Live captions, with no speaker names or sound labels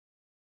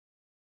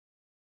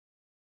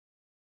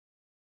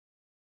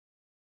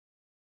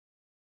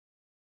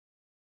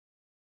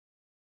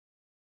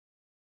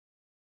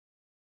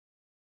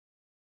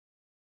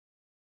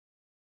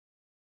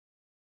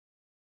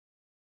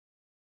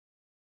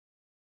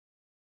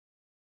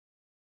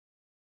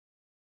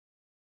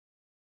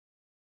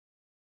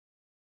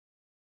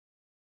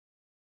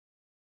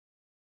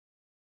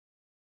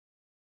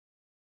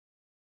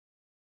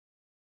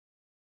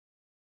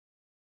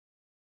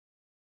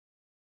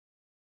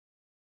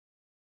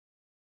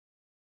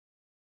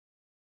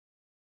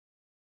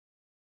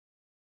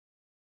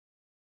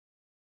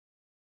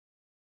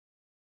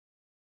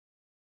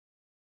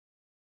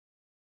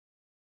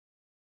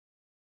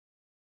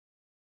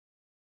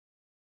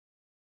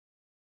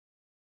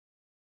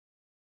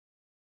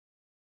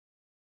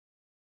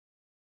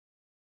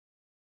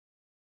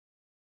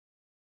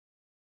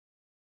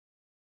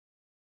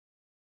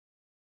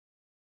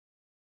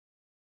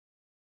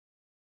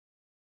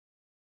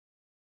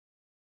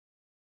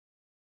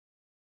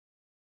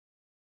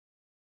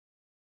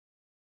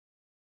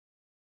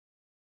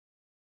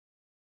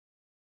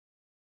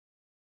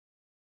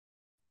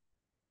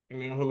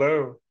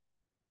Hello.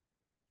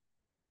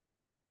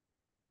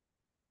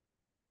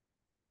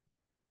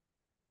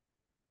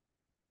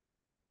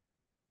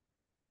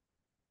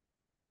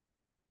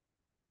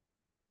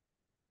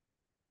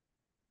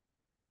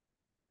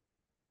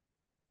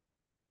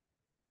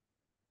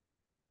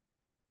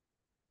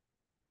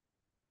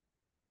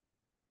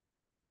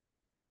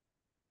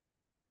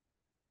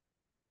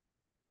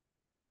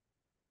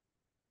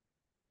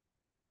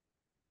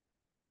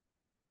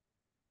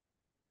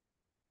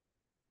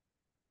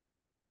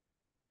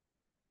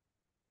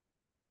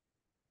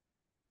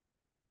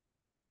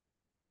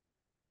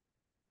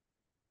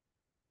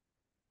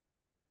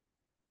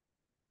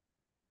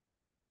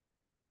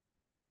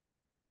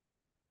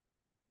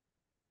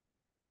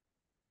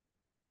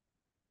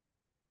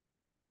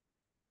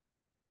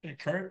 Hey,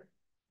 Kurt.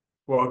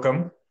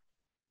 Welcome.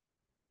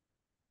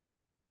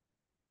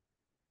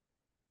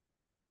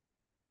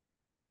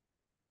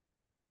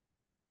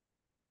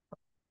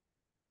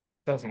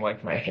 Doesn't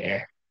like my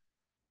hair.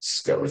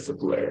 Let's go with the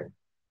blur.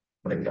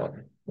 My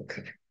God.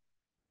 Okay.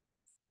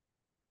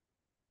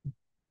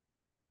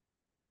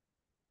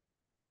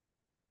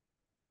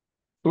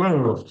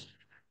 Hello.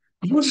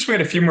 We'll just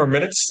wait a few more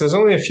minutes. There's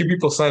only a few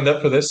people signed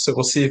up for this, so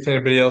we'll see if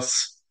anybody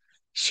else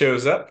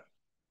shows up.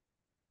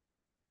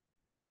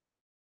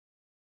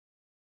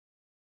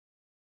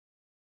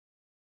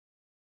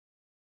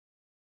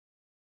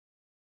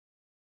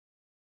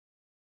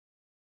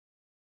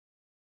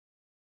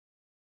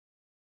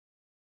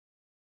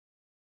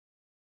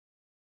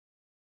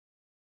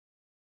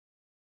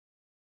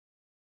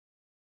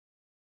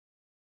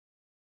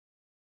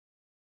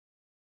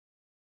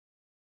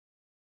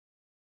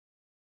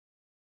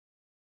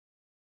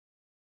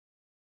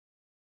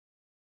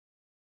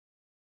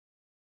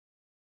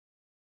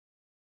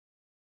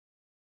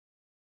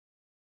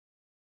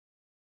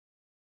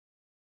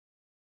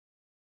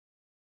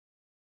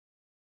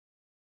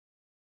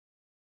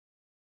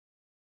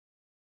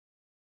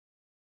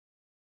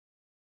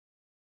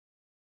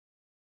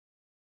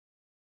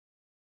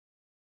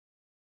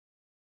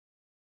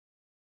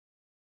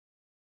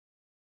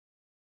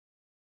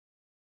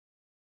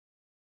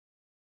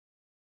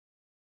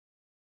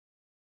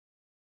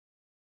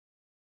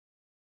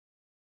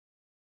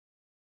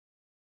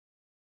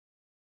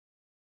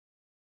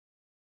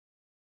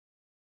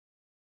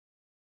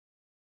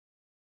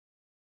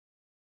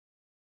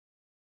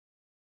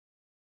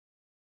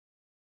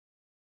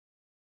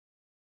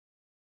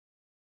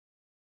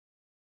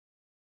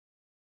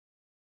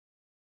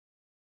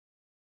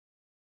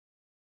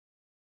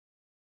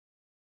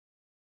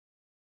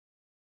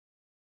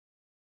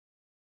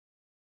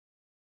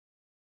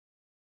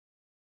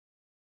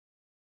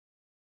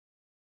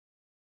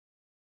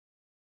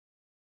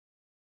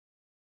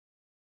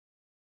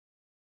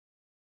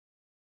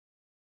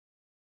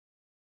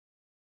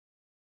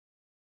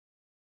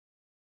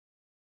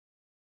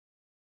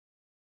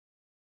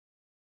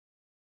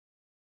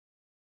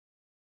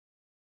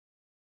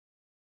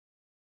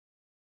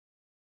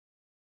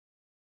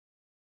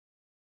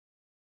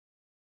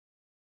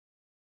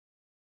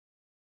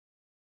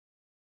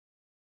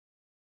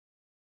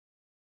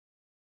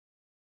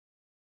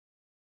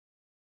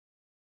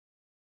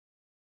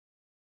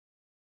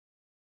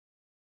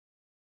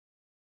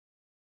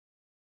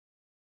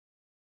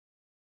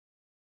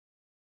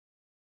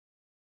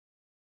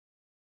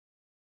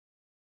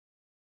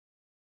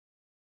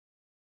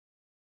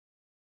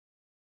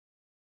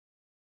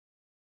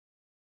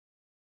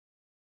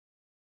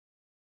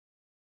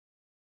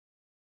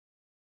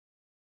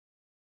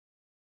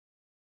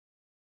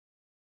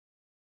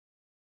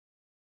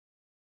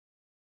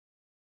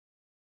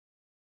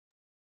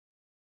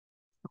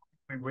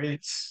 We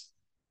wait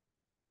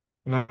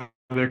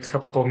another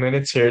couple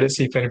minutes here to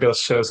see if anybody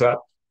else shows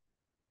up.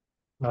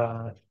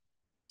 Uh,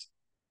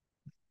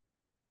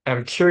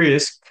 I'm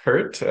curious,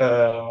 Kurt,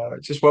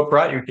 just what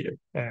brought you here?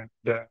 And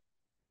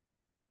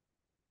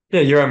yeah,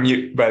 you're on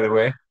mute, by the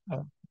way.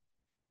 Uh,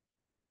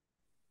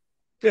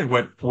 yeah,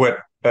 what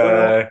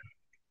Well,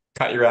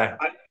 caught your eye?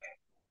 I,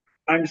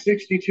 I'm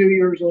 62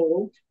 years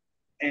old,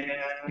 and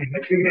I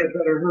Mhm. figured I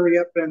better hurry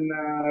up and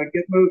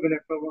get moving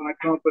if I want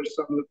to accomplish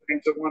some of the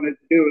things I wanted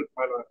to do with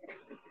my life.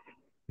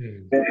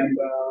 Hmm. And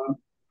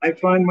I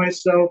find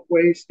myself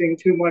wasting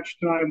too much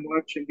time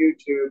watching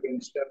YouTube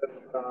instead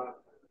of,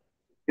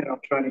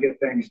 trying to get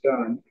things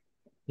done.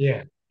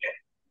 Yeah,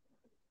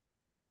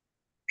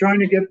 Trying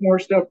to get more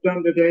stuff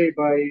done today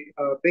by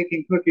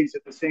baking cookies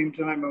at the same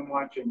time I'm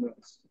watching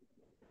this.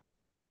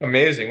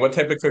 amazing. What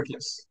type of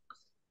cookies?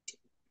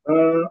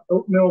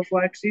 Oatmeal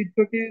flaxseed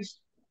cookies.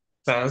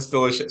 Sounds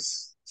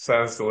delicious.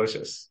 Sounds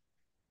delicious.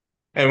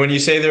 And when you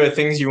say there are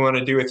things you want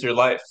to do with your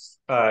life,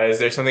 is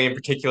there something in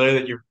particular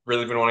that you've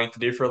really been wanting to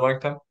do for a long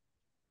time?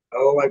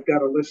 Oh, I've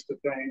got a list of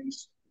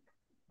things.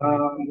 Mhm.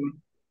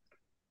 Um,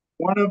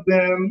 One of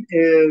them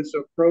is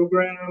a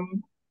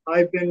program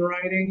I've been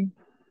writing.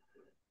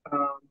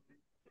 Um,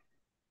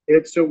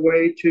 it's a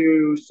way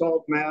to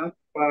solve math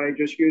by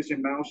just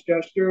using mouse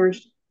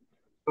gestures.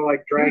 So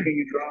like Hmm. dragging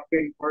and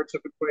dropping parts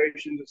of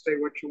equations to say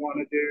what you want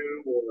to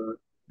do, or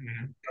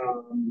Mhm.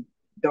 um,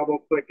 double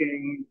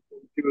clicking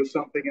to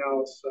something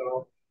else.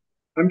 So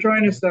I'm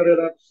trying to set it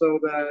up so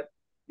that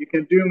you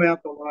can do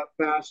math a lot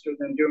faster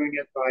than doing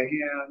it by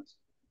hand.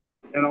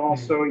 And Mm,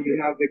 also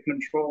you have the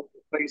control to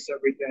place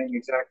everything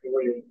exactly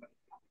where you want.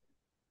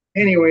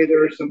 mm, Anyway,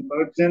 there are some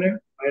bugs in it.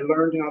 I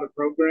learned how to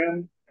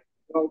program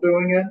while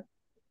doing it,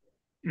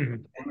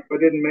 mm. but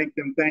didn't make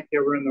them think they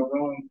were in the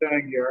wrong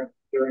thing here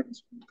during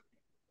this.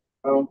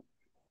 So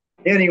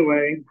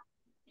anyway,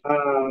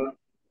 uh,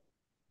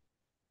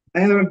 I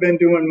haven't been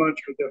doing much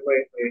with it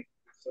lately.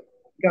 So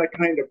I got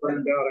kind of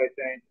burned out, I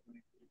think.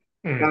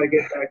 Got to Mm.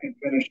 get back and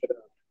finish it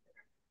up.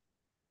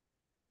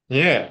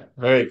 Yeah,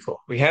 very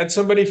cool. We had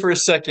somebody for a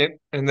second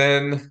and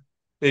then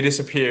they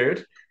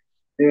disappeared.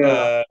 Yeah.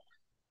 Uh,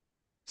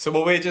 so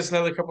we'll wait just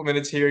another couple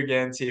minutes here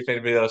again, see if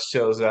anybody else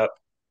shows up.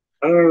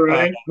 All Uh,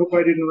 right. Hope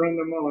I didn't run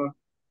them off.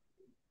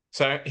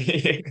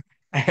 sorry.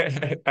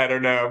 I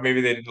don't know.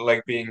 Maybe they didn't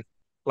like being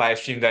live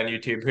streamed on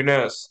YouTube. Who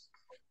knows?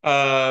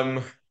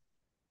 Um,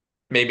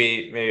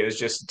 maybe it was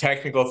just a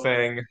technical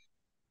thing.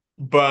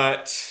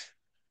 But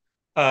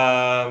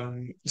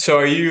so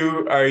are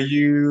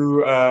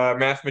you a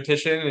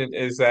mathematician?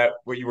 Is that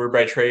what you were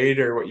by trade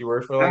or what you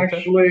were for a long time?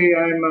 Actually,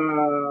 I'm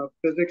a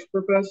physics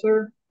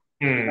professor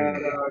at Hmm.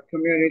 a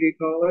community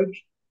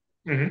college.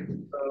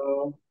 Hmm.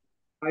 So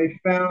I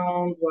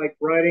found like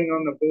writing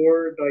on the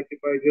board, like if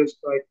I just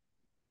like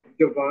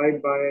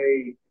divide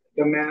by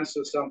the mass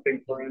of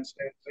something, for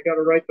instance, I got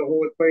to write the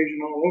whole equation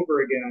all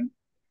over again.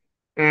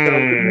 So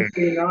wouldn't Hmm. it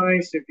be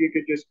nice if you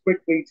could just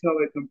quickly tell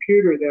a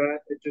computer that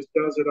it just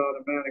does it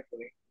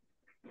automatically?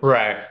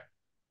 Right.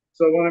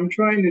 So what I'm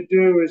trying to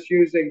do is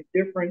use a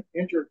different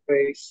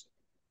interface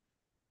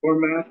for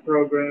math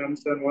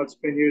programs than what's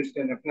been used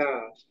in the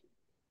past.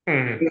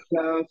 Hmm. In the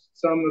past,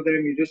 some of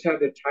them you just had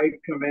to type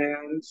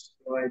commands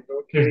like,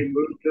 okay, Hmm.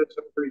 move this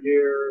over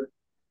here.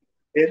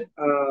 It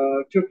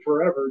took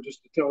forever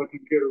just to tell a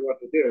computer what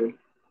to do.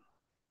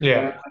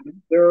 And Yeah.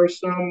 there are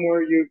some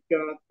where you've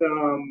got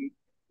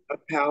a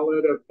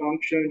palette of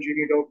functions. You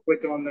can go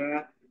click on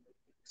that.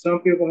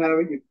 Some people have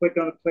it. You click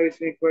on a place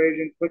an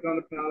equation, click on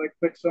the palette,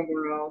 click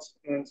somewhere else,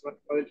 and it's like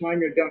by the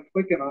time you're done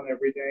clicking on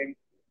everything,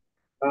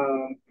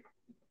 um,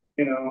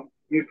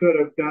 you could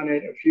have done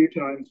it a few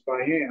times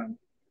by hand.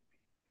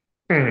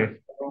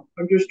 Hmm. So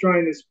I'm just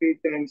trying to speed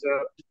things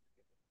up,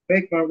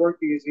 make my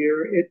work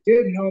easier. It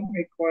did help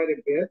me quite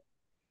a bit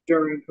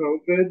during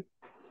COVID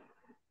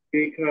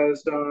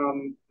because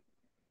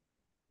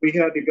we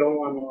had to go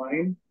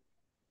online,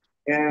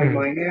 and Hmm.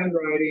 my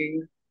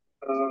handwriting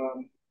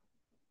um,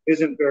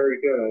 isn't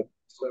very good.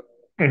 So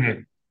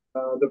Hmm.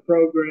 the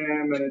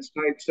program and its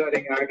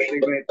typesetting actually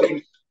made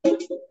things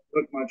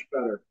look much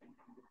better.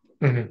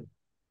 Hmm.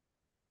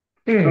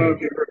 I don't know if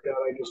Hmm. you heard that.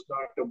 I just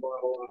knocked a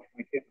bottle off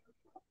my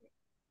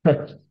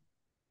kid.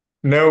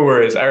 No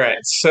worries. All right.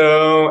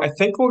 So I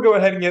think we'll go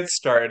ahead and get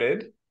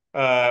started.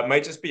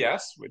 Might just be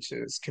us, which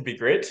is could be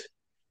great.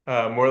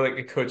 More like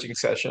a coaching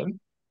session.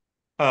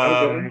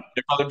 Okay.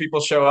 If other people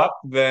show up,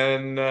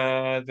 then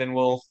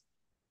we'll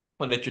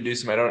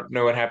introduce them. I don't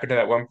know what happened to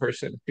that one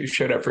person who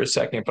showed up for a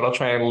second, but I'll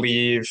try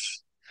and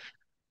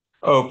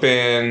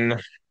open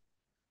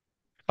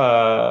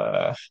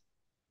uh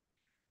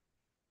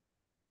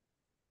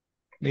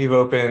leave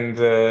open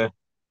the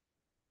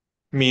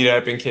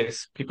meetup in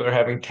case people are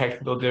having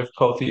technical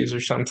difficulties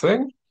or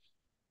something.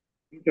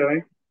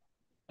 Okay.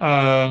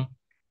 Uh,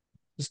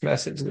 just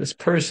message this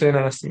person,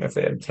 ask them if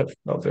they have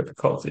technical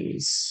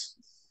difficulties.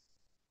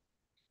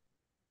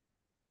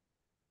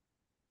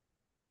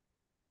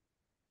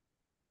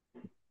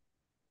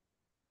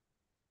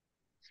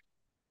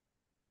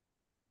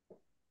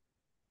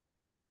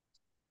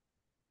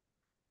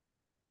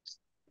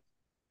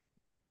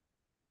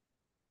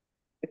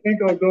 I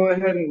think I'll go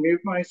ahead and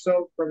mute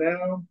myself for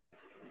now.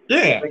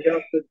 Yeah. I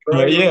got the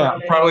driver Yeah, running.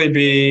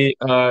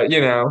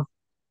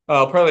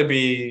 I'll probably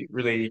be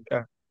really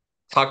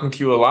talking to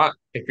you a lot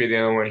if you're the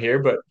only one here,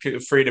 but feel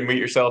free to mute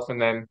yourself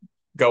and then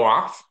go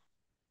off.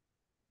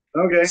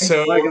 Okay.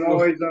 So, I can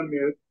always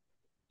unmute.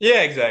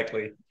 yeah,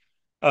 exactly.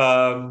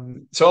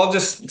 So I'll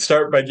just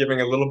start by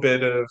giving a little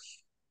bit of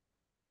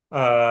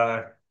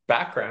uh,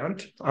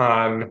 background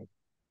on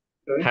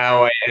Okay.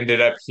 how I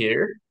ended up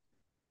here.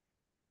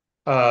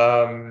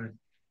 Um,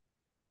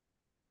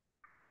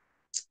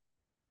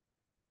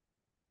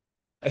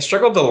 I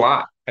struggled a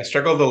lot. I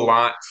struggled a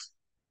lot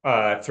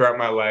throughout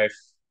my life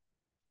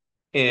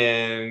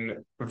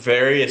in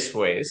various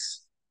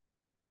ways.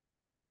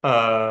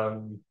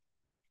 Um,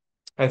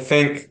 I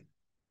think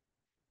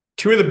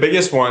two of the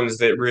biggest ones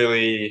that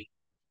really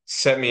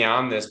set me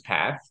on this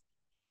path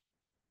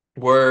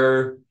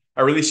were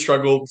I really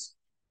struggled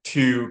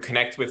to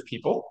connect with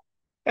people.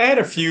 I had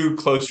a few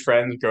close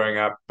friends growing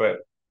up, but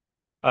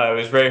it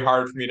was very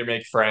hard for me to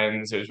make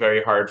friends. It was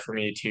very hard for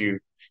me to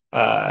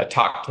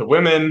talk to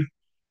women,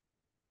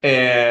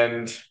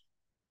 and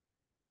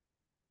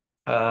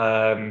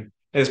it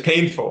was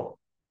painful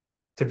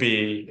to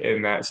be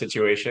in that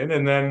situation.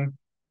 And then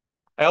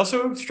I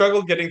also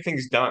struggled getting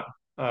things done,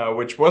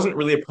 which wasn't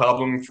really a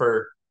problem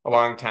for a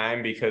long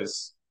time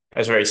because I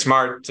was very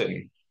smart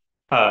and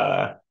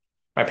uh,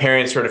 my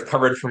parents sort of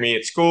covered for me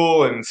at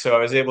school, and so I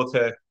was able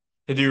to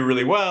do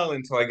really well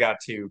until I got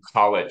to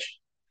college.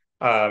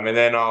 And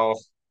then all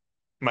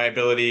my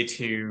ability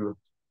to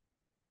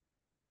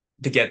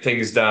get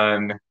things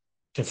done,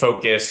 to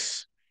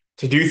focus,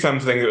 to do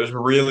something that was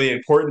really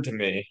important to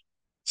me,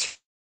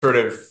 sort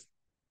of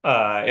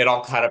it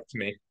all caught up to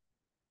me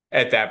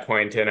at that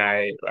point, and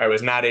I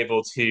was not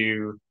able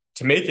to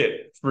make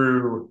it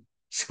through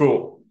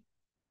school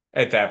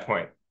at that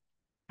point.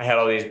 I had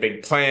all these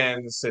big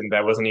plans, and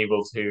I wasn't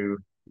able to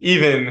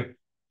even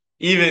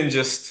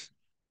just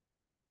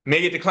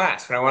make it to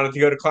class when I wanted to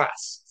go to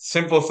class.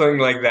 Simple thing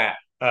like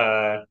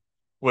that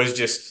was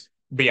just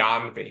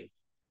beyond me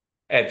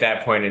at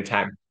that point in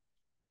time.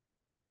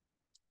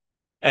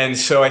 And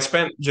so I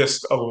spent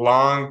just a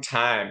long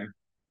time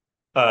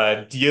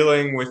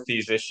dealing with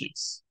these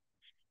issues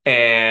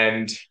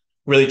and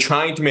really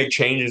trying to make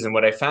changes. And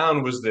what I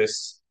found was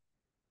this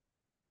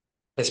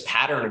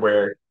pattern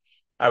where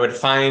I would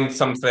find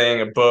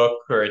something, a book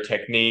or a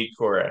technique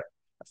or a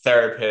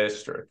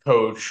therapist or a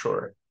coach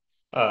or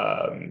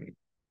um,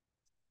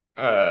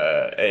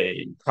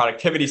 a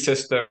productivity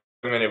system,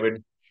 and it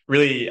would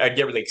really, I'd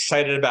get really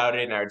excited about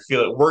it, and I would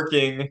feel it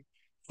working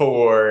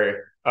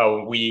for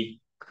a week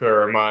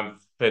or a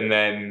month, and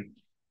then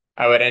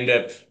I would end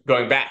up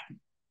going back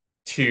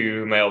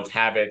to my old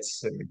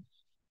habits, and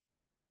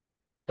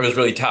it was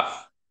really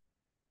tough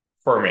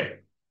for me.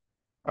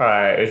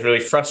 It was really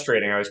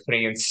frustrating. I was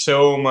putting in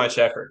so much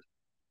effort,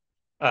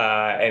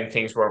 and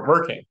things weren't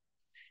working.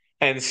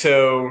 And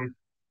so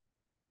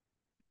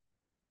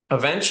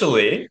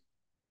eventually,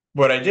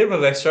 what I did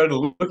was I started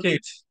looking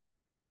at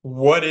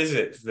what is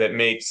it that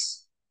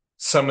makes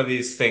some of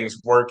these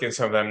things work and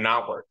some of them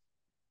not work?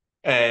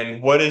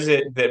 And what is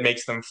it that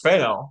makes them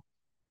fail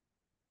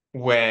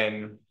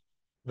when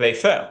they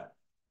fail?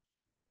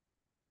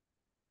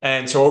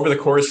 And so over the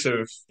course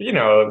of,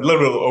 a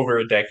little over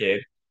a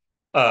decade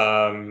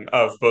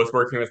of both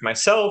working with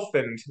myself,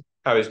 and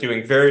I was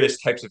doing various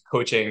types of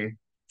coaching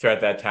throughout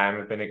that time.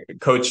 I've been a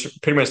coach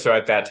pretty much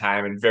throughout that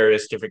time in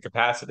various different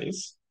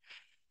capacities.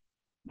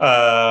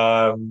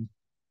 Um,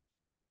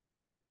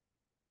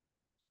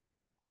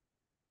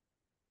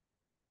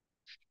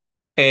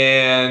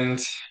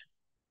 and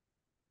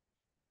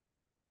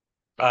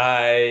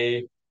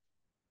I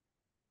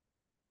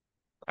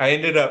I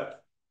ended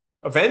up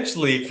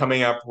eventually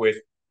coming up with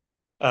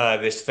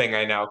this thing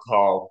I now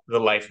call the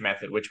life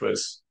method, which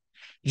was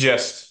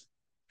just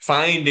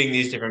finding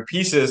these different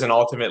pieces and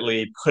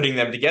ultimately putting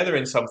them together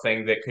in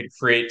something that could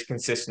create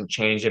consistent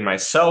change in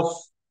myself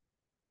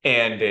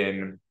and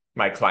in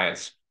my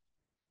clients.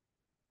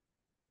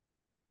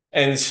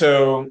 And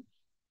so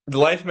the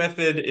life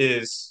method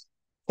is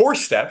 4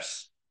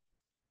 steps.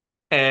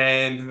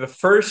 And the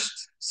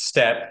first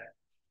step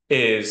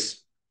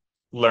is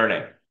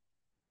learning.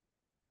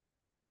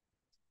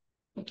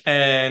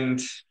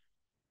 And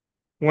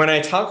when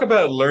I talk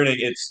about learning,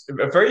 it's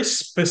a very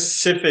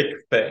specific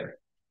thing.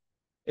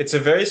 It's a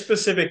very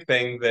specific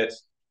thing that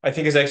I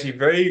think is actually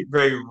very,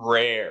 very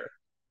rare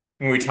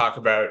when we talk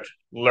about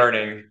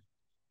learning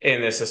in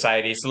this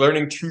society. It's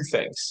learning 2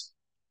 things.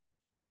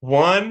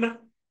 One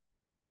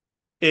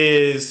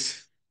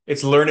is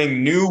it's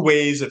learning new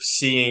ways of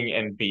seeing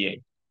and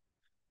being.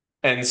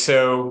 And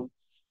so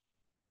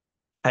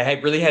I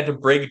had really had to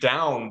break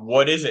down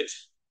what is it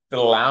that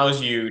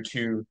allows you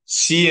to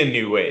see in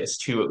new ways,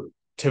 to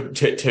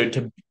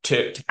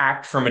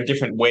act from a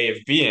different way of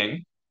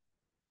being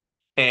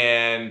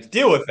and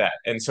deal with that.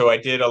 And so I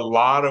did a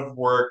lot of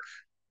work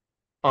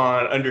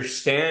on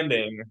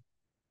understanding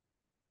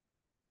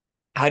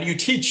how do you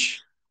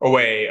teach a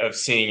way of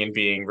seeing and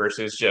being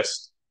versus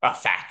just a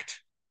fact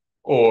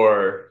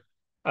or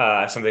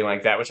something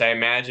like that, which I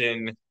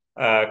imagine,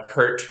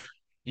 Kurt,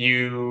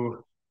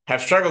 you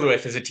have struggled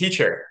with as a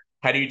teacher.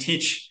 How do you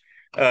teach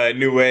a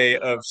new way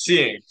of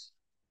seeing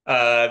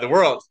the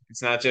world?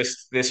 It's not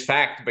just this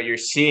fact, but you're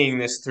seeing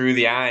this through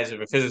the eyes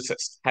of a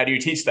physicist. How do you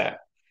teach that?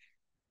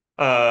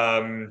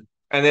 And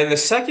then the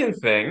second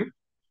thing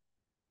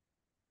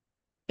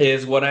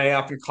is what I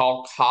often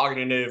call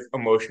cognitive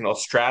emotional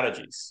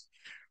strategies,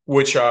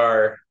 which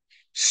are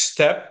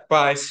step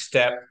by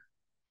step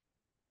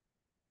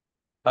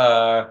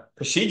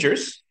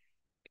procedures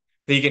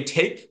that you can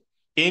take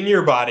in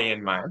your body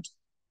and mind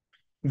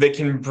that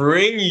can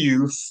bring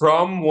you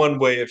from one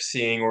way of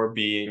seeing or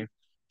being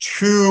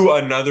to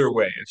another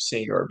way of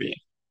seeing or being.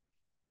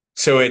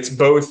 So it's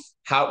both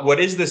what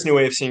is this new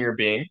way of seeing or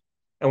being,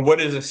 and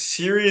what is a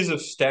series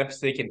of steps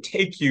they can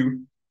take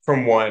you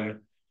from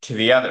one to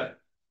the other.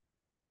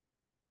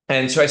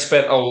 And so I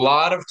spent a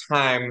lot of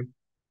time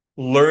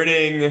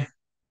learning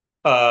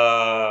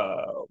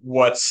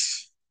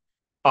what's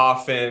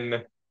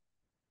often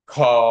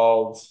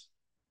called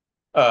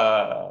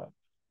uh,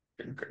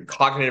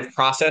 cognitive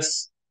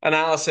process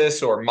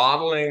analysis or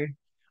modeling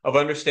of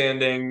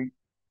understanding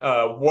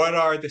what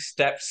are the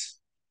steps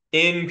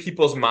in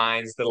people's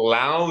minds that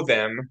allow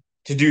them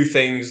to do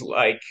things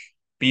like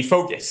be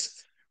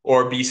focused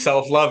or be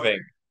self-loving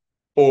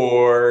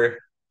or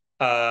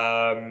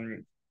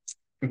um,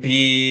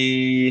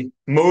 be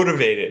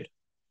motivated,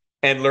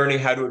 and learning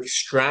how to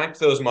extract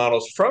those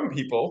models from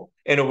people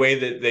in a way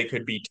that they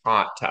could be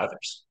taught to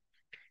others.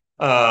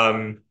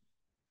 Um,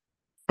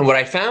 and what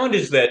I found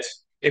is that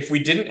if we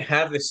didn't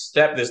have this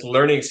step, this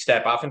learning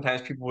step,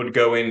 oftentimes people would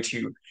go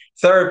into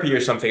therapy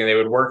or something and they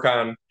would work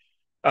on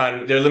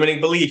their limiting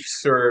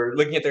beliefs or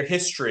looking at their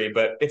history.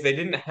 But if they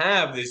didn't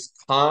have these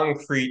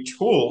concrete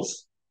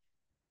tools,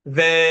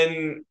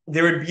 then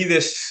there would be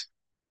this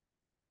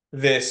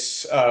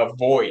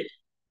void.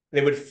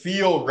 They would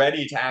feel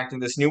ready to act in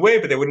this new way,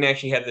 but they wouldn't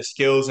actually have the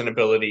skills and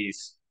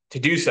abilities to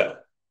do so.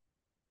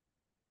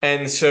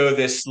 And so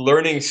this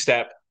learning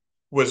step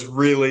was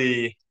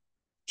really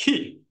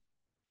key.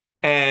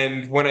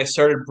 And when I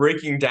started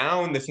breaking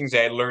down the things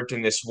I had learned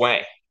in this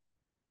way,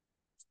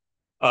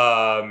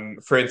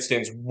 for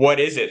instance, what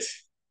is it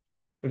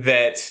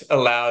that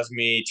allows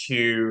me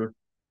to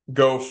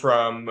go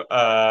from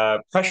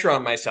pressure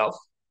on myself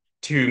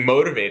to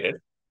motivated?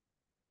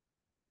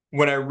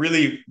 When I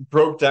really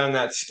broke down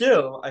that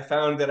skill, I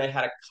found that I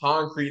had a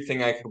concrete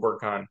thing I could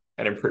work on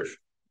and improve.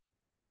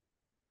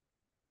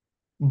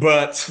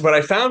 But what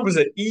I found was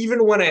that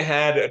even when I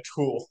had a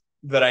tool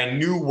that I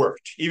knew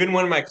worked, even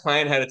when my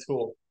client had a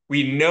tool,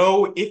 we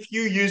know if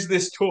you use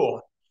this tool,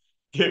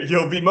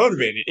 you'll be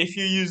motivated. If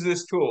you use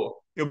this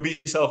tool, you'll be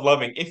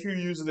self-loving. If you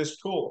use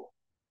this tool,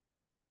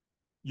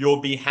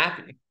 you'll be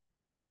happy.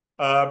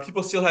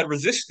 People still had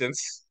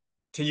resistance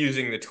to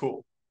using the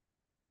tool.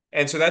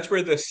 And so that's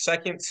where the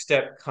second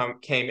step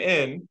came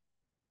in,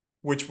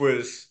 which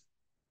was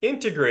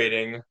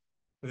integrating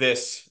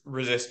this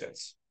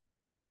resistance,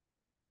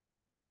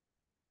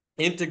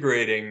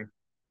 integrating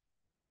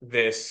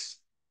this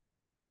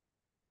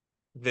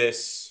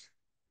this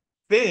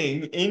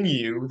thing in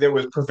you that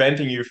was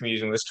preventing you from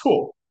using this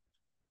tool.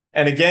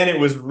 And again, it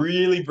was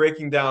really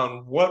breaking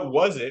down what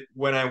was it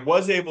when I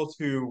was able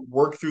to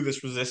work through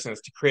this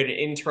resistance to create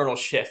an internal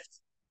shift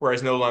where I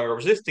was no longer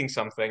resisting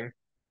something.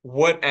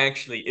 What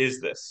actually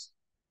is this?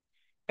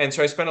 And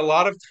so I spent a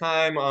lot of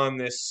time on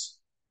this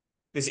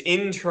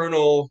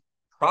internal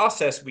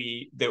process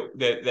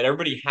that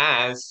everybody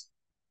has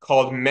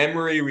called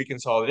memory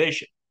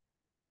reconsolidation,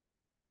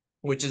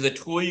 which is a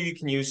tool you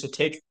can use to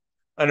take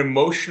an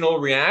emotional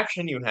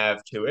reaction you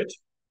have to it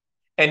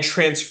and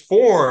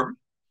transform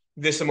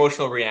this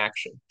emotional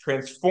reaction,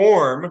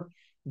 transform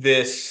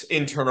this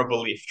internal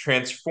belief,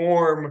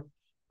 transform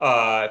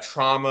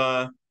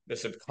trauma, the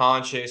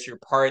subconscious, your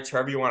parts,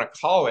 however you want to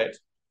call it,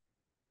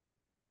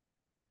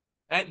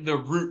 at the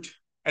root,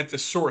 at the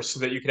source, so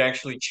that you could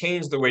actually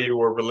change the way you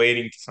were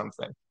relating to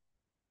something.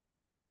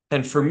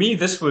 And for me,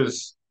 this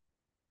was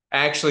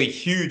actually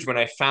huge when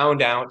I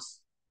found out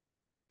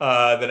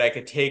that I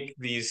could take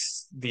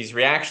these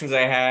reactions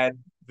I had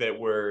that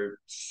were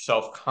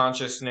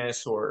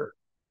self-consciousness or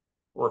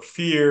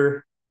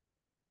fear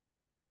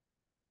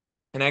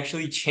and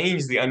actually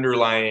change the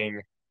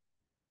underlying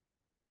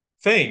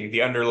thing,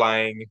 the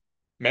underlying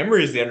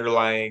memories, the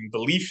underlying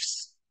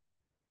beliefs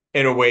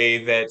in a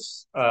way that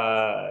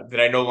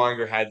I no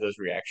longer had those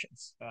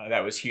reactions.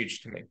 That was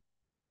huge to me.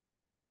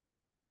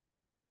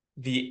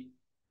 The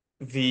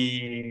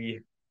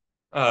the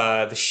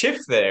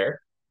shift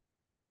there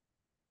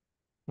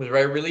was where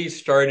I really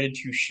started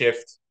to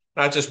shift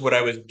not just what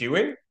I was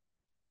doing,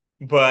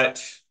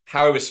 but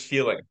how I was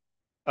feeling,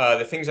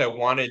 the things I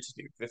wanted to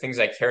do, the things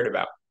I cared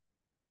about.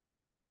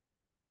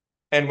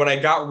 And when I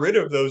got rid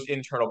of those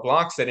internal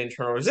blocks, that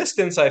internal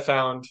resistance, I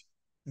found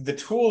the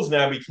tools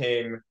now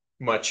became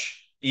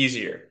much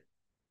easier.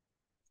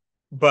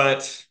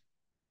 But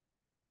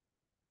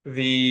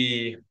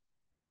the,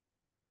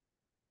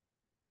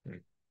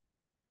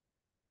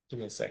 give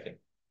me a second.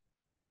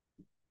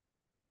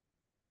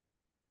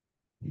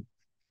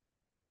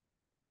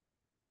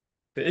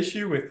 The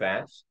issue with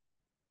that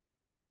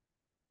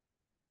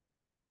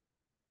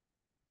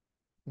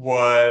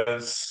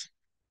was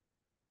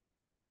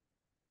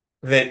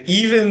that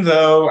even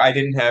though I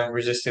didn't have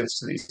resistance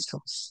to these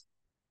tools,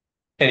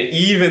 and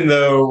even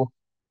though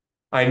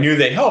I knew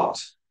they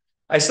helped,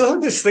 I still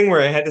had this thing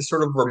where I had to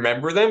sort of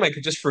remember them. I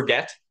could just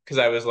forget because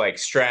I was like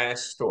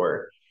stressed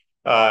or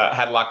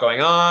had a lot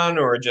going on,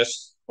 or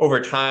just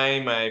over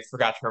time I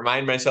forgot to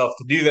remind myself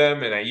to do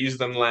them and I used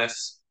them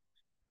less.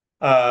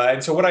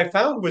 And so what I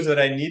found was that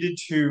I needed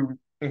to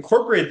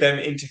incorporate them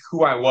into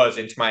who I was,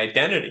 into my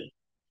identity,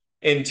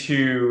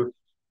 into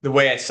the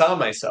way I saw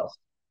myself.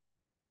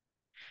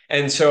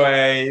 And so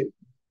I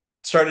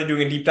started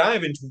doing a deep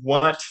dive into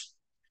what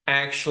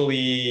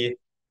actually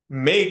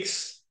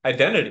makes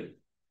identity.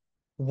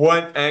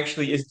 What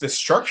actually is the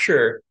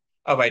structure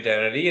of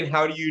identity, and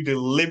how do you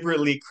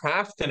deliberately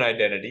craft an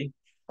identity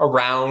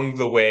around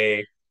the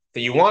way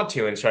that you want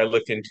to? And so I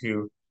looked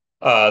into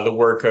the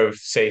work of,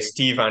 say,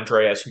 Steve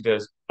Andreas, who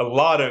does a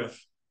lot of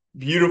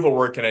beautiful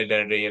work in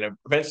identity and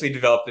eventually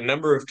developed a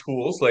number of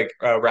tools like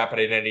rapid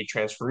identity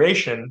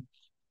transformation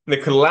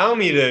that could allow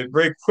me to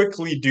very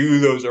quickly do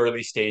those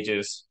early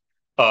stages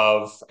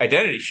of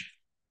identity,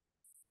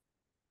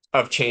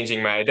 of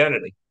changing my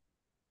identity.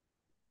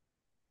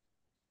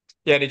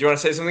 Yeah, did you want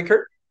to say something,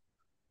 Kurt?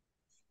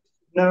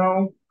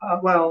 No,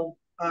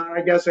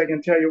 I guess I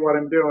can tell you what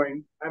I'm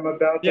doing. I'm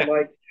about to Yeah.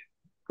 like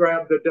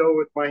grab the dough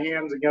with my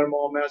hands and get them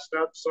all messed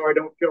up, so I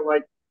don't feel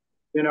like,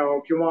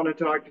 if you want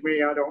to talk to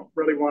me, I don't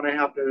really want to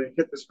have to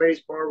hit the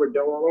space bar with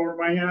dough all over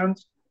my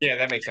hands. Yeah,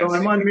 that makes So I'm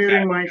sense. Got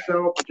unmuting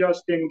myself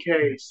just in it.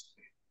 case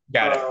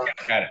Got it. uh,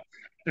 Got it.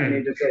 I Mhm.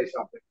 need to say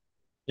something.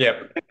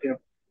 Yep. Yeah.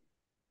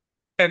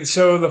 And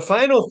so the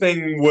final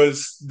thing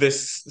was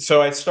this.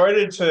 So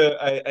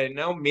I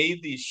now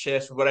made these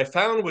shifts. What I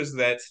found was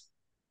that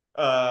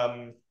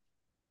um,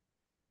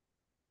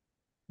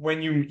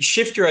 when you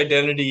shift your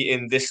identity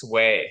in this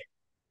way,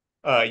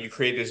 you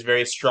create this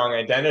very strong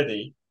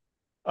identity.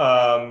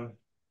 Um,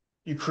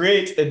 you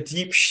create a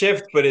deep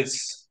shift, but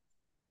it's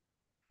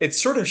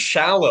sort of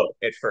shallow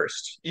at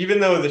first. Even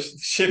though the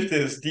shift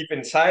is deep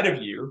inside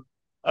of you,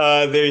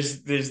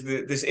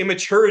 this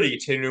immaturity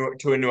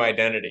to a new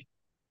identity.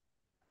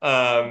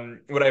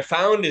 What I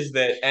found is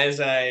that as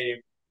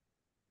I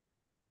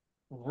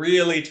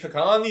really took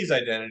on these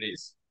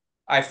identities,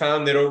 I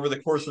found that over the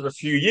course of a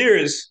few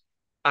years,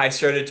 I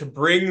started to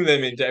bring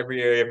them into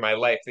every area of my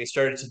life. They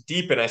started to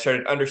deepen. I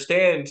started to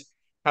understand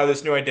how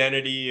this new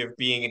identity of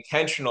being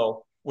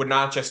intentional would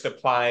not just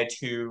apply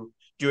to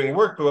doing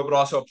work, but would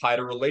also apply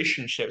to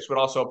relationships, would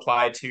also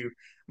apply to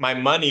my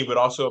money, would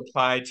also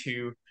apply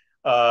to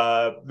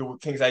the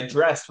things I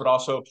dressed, would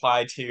also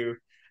apply to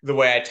the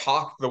way I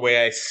talked, the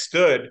way I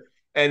stood.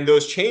 And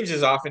those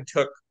changes often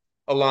took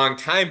a long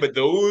time, but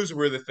those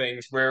were the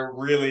things where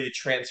really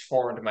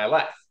transformed my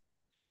life.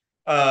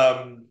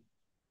 Um,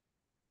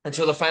 and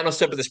so the final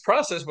step of this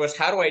process was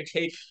how do I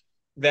take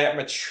that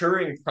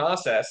maturing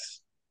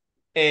process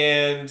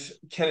and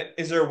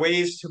is there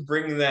ways to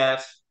bring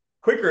that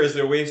quicker? Is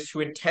there ways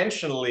to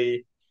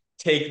intentionally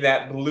take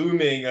that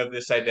blooming of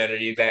this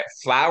identity, that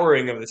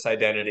flowering of this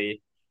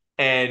identity,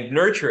 and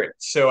nurture it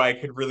so I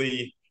could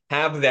really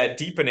have that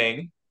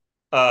deepening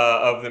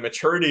of the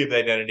maturity of the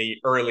identity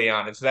early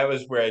on? And so that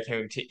was where I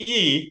came to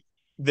E,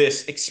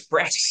 this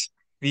express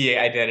the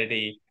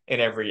identity in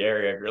every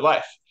area of your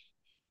life.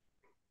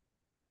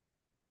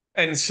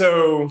 And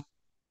so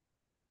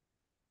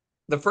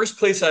the first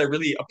place I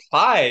really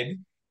applied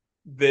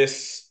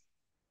this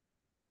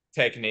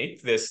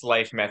technique, this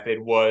life method,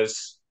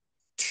 was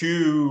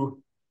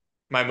to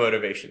my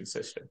motivation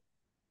system,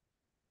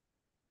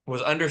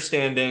 was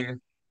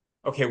understanding,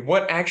 okay,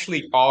 what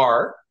actually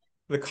are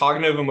the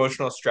cognitive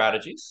emotional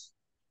strategies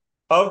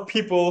of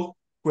people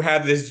who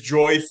have this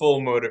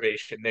joyful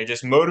motivation. They're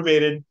just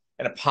motivated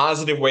in a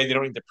positive way. They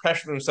don't need to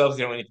pressure themselves.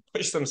 They don't need to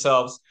push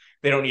themselves.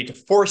 They don't need to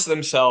force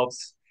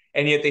themselves.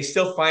 And yet they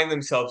still find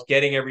themselves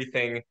getting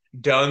everything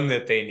done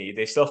that they need.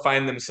 They still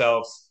find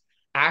themselves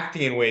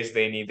acting in ways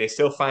they need. They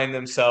still find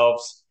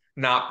themselves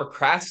not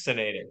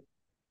procrastinating.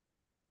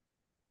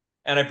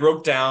 And I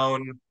broke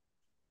down,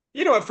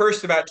 at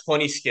first about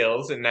 20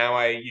 skills. And now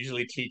I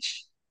usually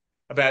teach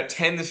about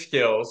 10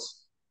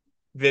 skills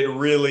that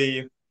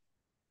really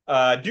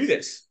do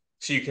this.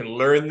 So you can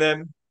learn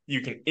them,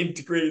 you can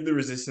integrate the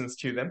resistance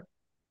to them,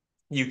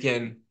 you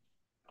can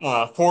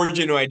forge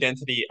a new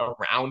identity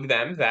around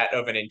them, that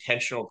of an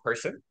intentional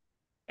person,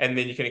 and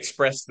then you can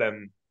express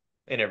them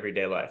in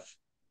everyday life.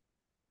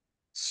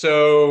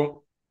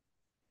 So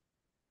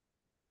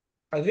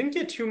I didn't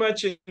get too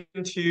much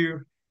into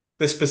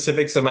the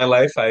specifics of my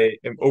life. I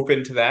am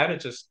open to that.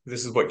 It just,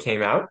 this is what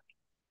came out.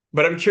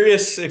 But I'm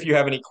curious if you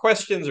have any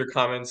questions or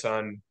comments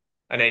on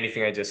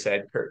anything I just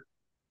said, Kurt.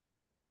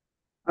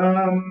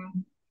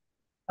 Um,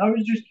 I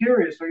was just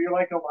curious. Are you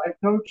like a life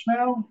coach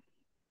now?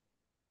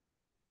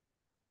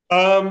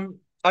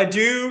 I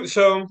do.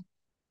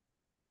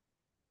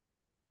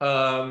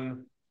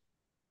 Um,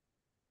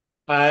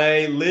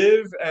 I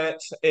live at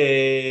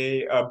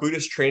a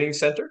Buddhist training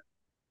center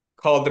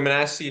called the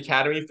Monastic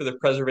Academy for the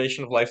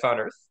Preservation of Life on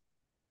Earth.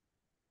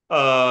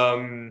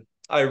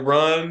 I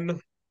run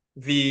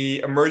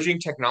the emerging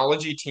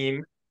technology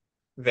team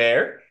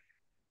there,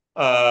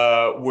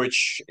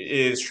 which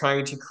is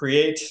trying to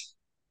create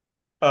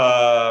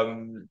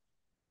um,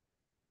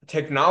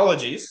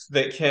 technologies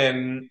that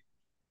can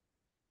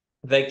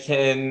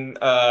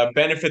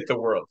benefit the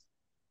world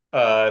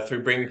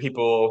through bringing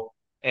people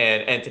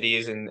and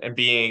entities and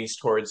beings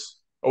towards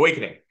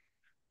awakening.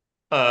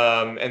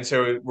 And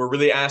so we're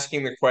really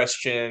asking the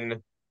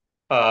question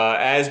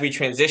as we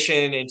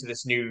transition into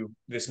this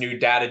new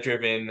data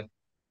driven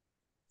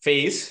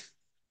phase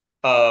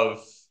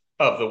of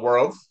of the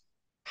world.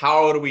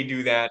 How do we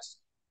do that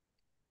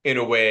in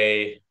a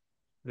way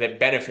that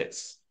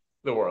benefits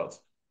the world,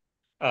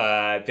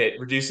 that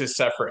reduces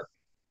suffering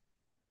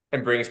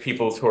and brings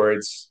people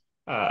towards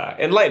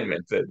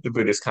enlightenment, the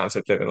Buddhist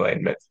concept of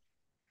enlightenment?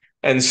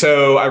 And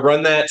so I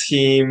run that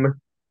team.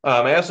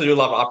 I also do a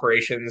lot of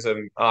operations.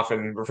 I'm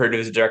often referred to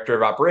as the director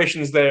of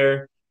operations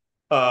there.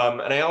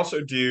 And I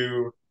also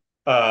do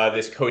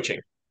this coaching,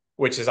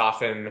 which is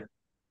often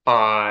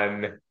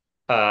on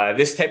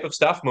this type of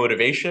stuff,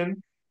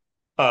 motivation,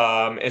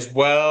 as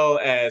well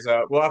as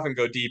we'll often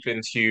go deep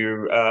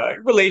into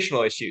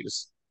relational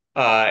issues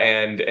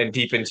and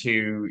deep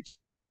into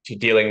to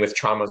dealing with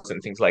traumas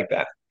and things like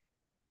that.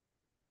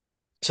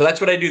 So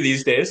that's what I do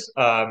these days.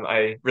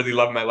 I really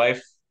love my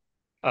life.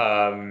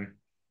 Um,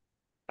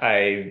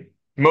 I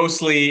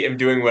mostly am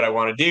doing what I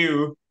want to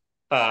do,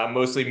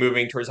 mostly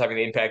moving towards having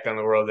the impact on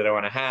the world that I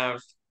want to have.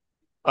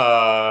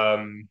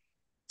 Um,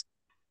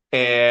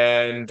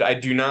 and I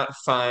do not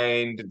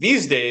find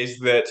these days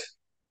that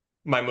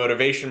my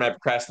motivation, my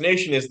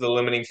procrastination is the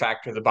limiting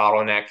factor, the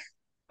bottleneck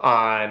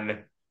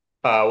on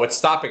what's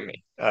stopping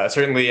me.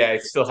 Certainly, I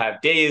still have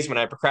days when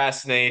I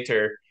procrastinate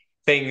or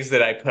things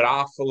that I put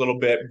off a little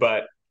bit,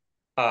 but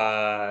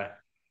uh,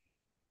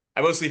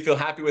 I mostly feel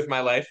happy with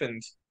my life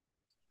and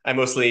I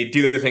mostly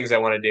do the things I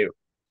want to do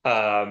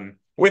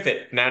with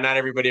it. Now, not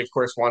everybody, of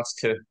course, wants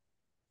to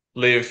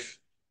live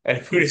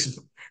at a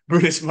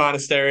Buddhist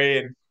monastery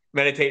and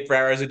meditate for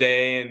hours a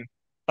day and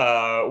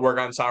work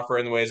on software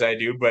in the ways I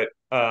do, but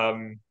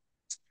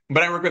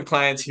I work with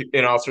clients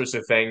in all sorts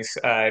of things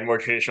in more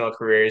traditional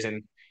careers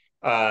and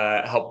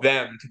help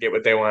them to get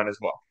what they want as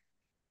well.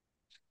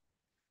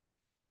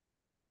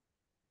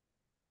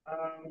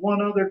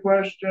 One other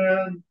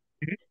question.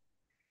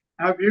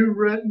 Have you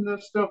written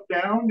this stuff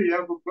down? Do you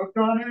have a book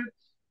on it?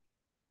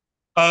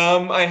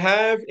 I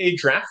have a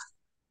draft.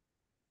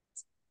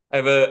 I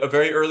have a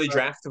very early Right.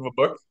 draft of a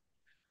book.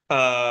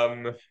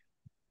 Um,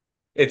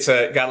 it's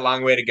got a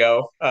long way to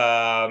go.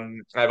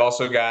 I've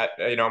also got,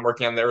 I'm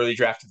working on the early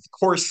draft of the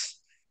course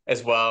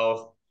as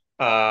well.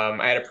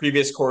 I had a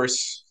previous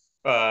course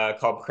called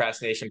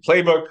Procrastination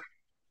Playbook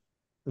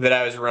that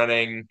I was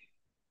running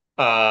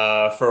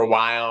for a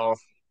while.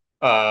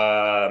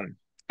 Um,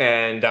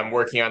 and I'm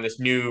working on this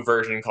new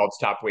version called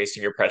Stop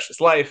Wasting Your Precious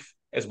Life,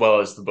 as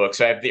well as the book.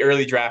 So I have the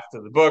early draft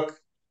of the book,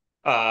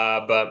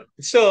 but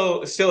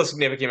still a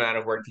significant amount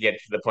of work to get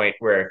to the point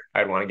where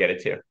I'd want to get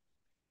it to.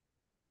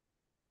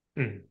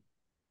 Mhm.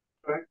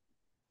 Right.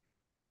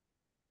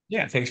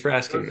 Yeah, thanks for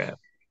asking Because that.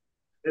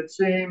 it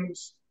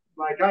seems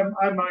like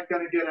I'm not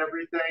going to get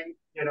everything,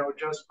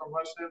 just from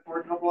listening for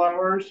a couple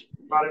hours.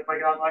 But if I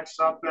got like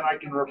something I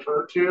can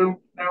refer to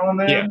now and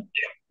Yeah, then,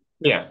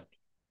 yeah.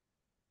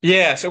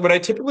 Yeah, so what I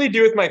typically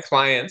do with my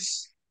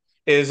clients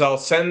is I'll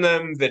send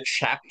them the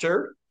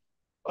chapter,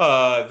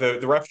 the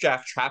rough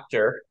draft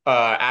chapter,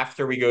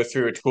 after we go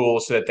through a tool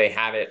so that they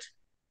have it,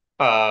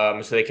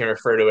 so they can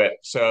refer to it.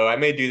 So I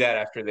may do that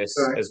after this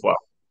right. as well.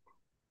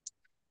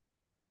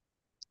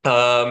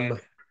 Um,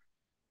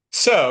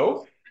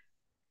 so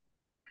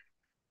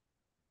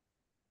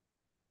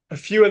a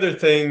few other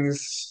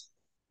things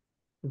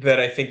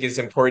that I think is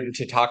important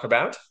to talk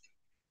about.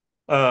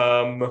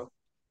 Um,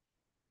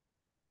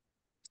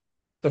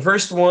 the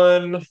first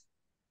one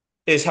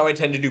is how I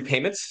tend to do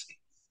payments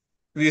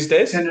these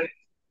days. Tended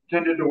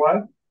tended to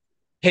what?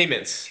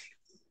 Payments.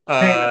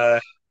 Uh,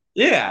 Payments.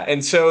 yeah,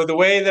 and so the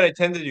way that I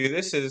tend to do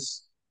this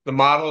is the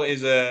model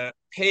is a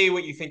pay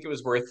what you think it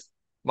was worth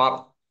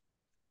model.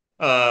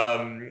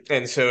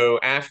 And so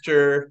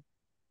after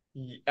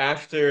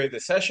the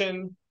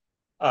session,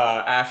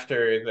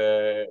 after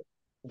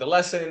the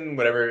lesson,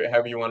 whatever,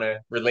 however you want to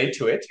relate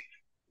to it,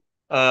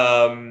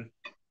 um,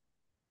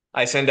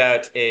 I send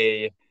out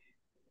a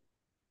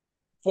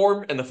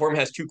form, and the form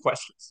has two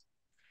questions.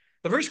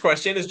 The first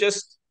question is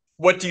just,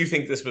 what do you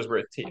think this was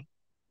worth to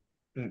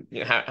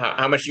you?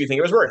 How much do you think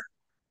it was worth?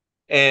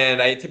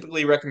 And I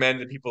typically recommend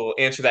that people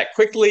answer that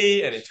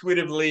quickly and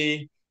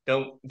intuitively.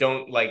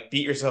 Don't like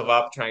beat yourself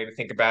up trying to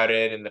think about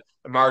it and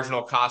the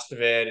marginal cost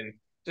of it, and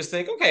just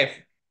think, okay, if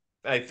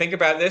I think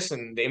about this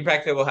and the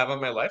impact it will have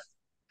on my life,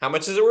 how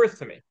much is it worth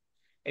to me?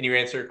 And you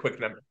answer a quick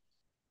number.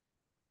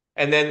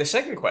 And then the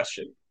second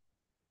question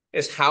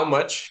is how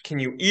much can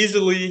you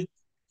easily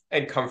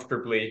and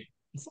comfortably,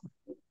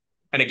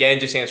 and again,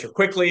 just answer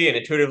quickly and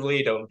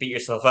intuitively. Don't beat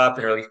yourself up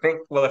and really think,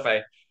 well, if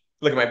I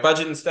look at my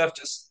budget and stuff,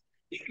 just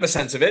you have a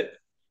sense of it.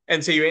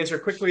 And so you answer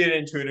quickly and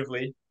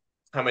intuitively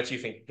how much you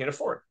think you can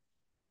afford.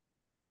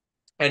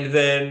 And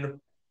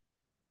then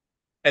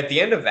at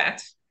the end of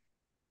that,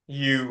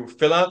 you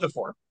fill out the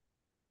form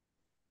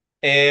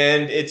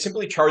and it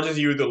simply charges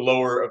you the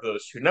lower of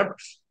those two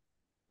numbers.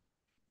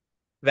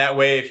 That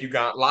way, if you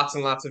got lots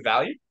and lots of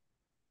value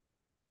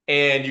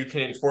and you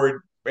can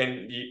afford,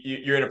 and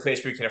you're in a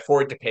place where you can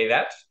afford to pay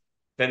that,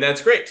 then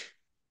that's great.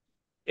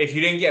 If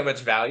you didn't get much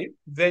value,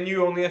 then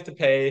you only have to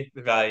pay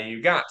the value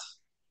you got.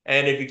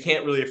 And if you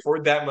can't really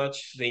afford that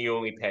much, then you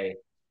only pay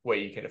what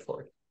you can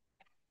afford.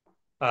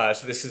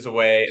 So this is a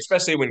way,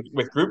 especially when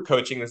with group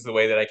coaching, this is a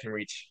way that I can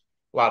reach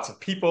lots of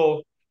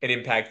people and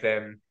impact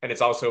them. And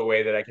it's also a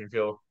way that I can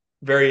feel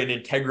very in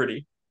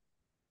integrity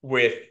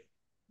with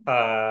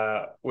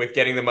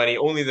getting the money,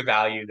 only the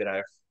value that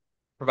I've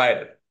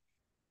provided.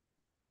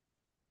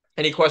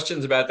 Any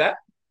questions about that?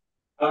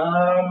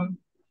 Um,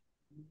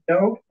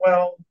 no.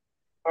 Well,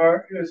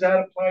 is that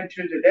applied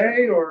to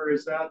today, or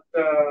is that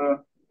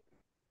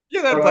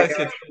Yeah, that for like applies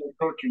to actual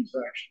coaching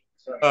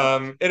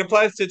sessions? it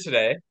applies to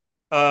today.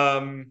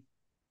 Um,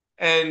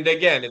 And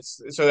again,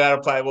 it's so that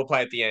apply will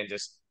apply at the end,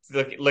 just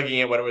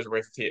looking at what it was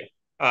worth to you.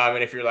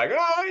 And if you're like,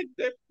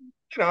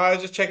 I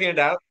was just checking it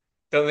out,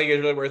 don't think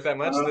it's really worth that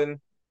much, Uh, then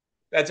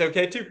that's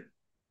okay too.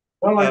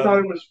 well, I thought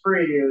Um, it was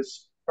free.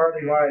 Is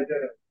partly why I did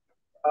it.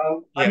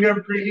 I'm Yeah. going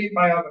to preheat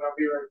my oven. I'll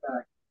be right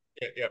back.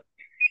 Yeah. Yeah.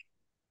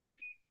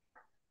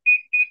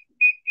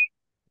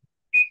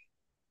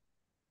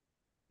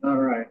 All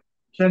right.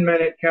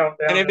 10-minute And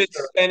countdown if to it's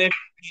start. and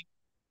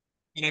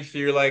if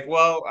you're like,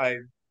 well, I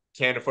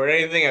can't afford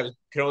anything, I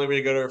can only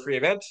really go to a free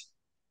event,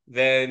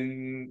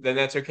 then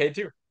that's okay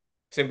too.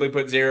 Simply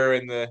put zero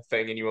in the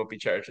thing and you won't be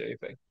charged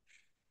anything.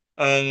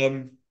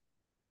 Um,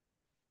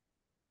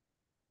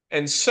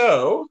 and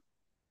so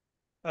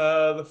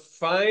the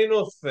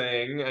final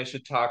thing I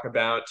should talk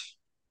about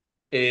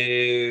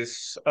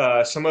is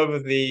some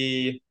of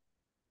the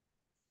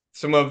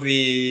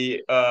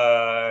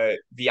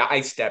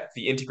I step,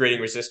 the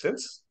integrating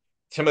resistance,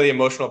 some of the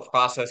emotional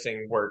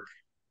processing work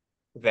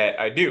that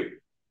I do.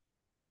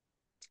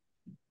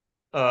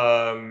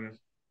 Um,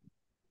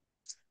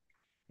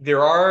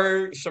 there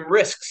are some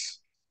risks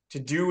to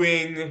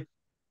doing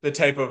the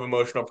type of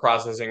emotional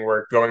processing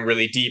work, going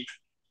really deep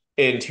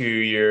into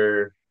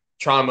your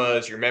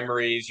traumas, your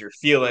memories, your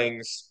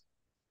feelings.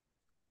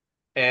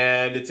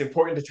 And it's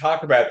important to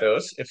talk about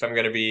those if I'm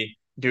going to be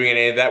doing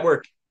any of that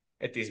work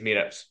at these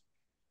meetups.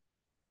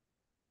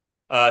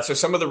 So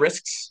some of the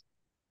risks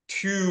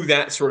to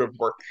that sort of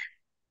work.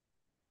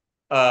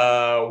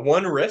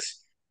 One risk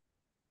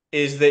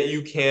is that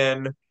you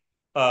can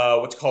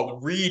what's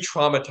called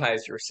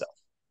re-traumatize yourself.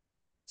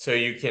 So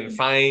you can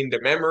find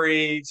a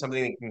memory,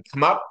 something that can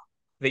come up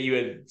that you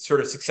had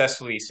sort of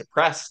successfully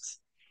suppressed,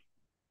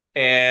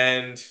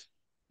 and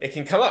it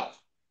can come up.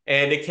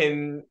 And it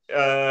can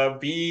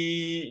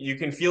you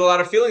can feel a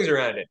lot of feelings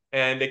around it.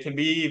 And it can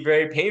be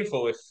very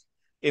painful if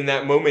in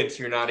that moment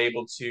you're not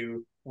able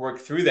to work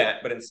through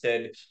that, but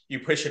instead you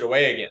push it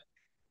away again.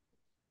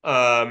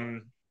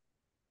 Um,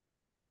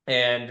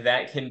 and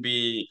that can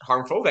be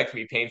harmful, that can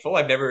be painful.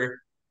 I've never,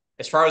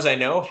 as far as I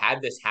know,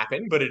 had this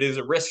happen, but it is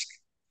a risk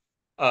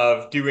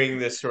of doing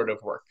this sort of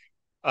work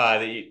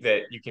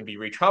that you can be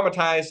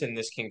re-traumatized, and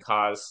this can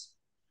cause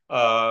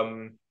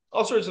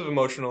all sorts of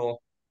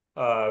emotional,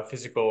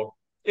 physical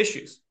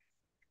issues.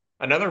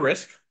 Another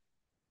risk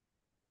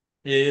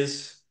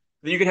is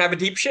that you can have a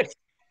deep shift.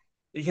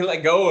 You can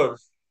let go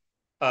of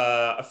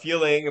a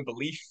feeling, a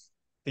belief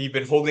that you've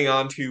been holding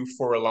on to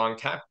for a long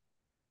time.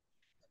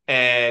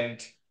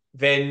 And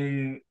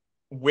then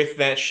with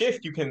that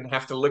shift, you can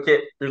have to look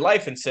at your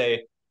life and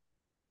say,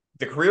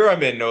 the career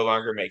I'm in no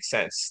longer makes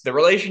sense. The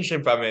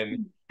relationship I'm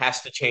in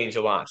has to change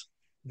a lot.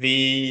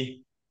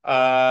 The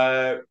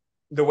uh,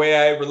 the way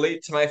I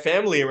relate to my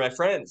family or my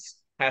friends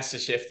has to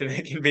shift, and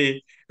it can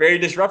be very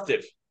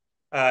disruptive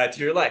to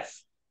your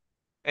life.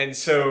 And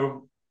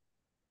so,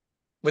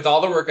 with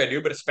all the work I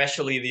do, but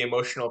especially the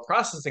emotional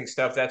processing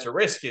stuff, that's a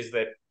risk. Is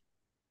that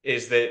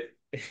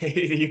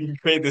you can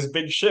create this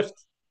big shift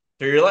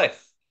through your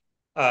life,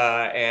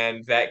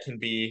 and that can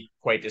be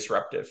quite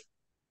disruptive.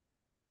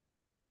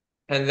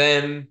 And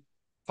then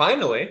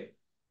finally,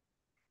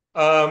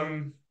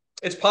 um,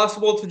 it's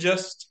possible to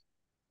just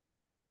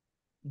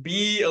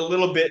be a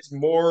little bit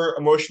more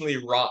emotionally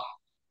raw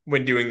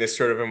when doing this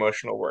sort of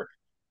emotional work.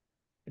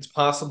 It's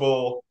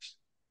possible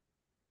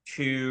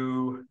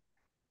to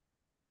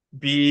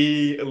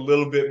be a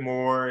little bit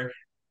more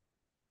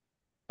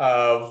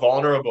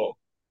vulnerable.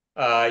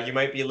 You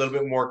might be a little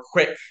bit more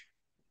quick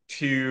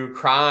to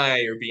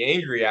cry or be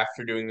angry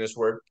after doing this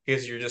work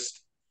because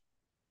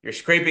you're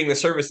scraping the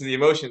surface of the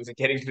emotions and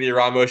getting to the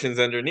raw emotions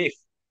underneath.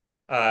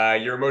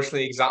 You're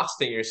emotionally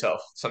exhausting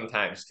yourself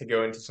sometimes to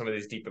go into some of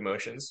these deep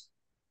emotions.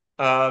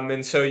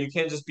 And so you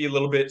can just be a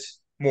little bit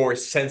more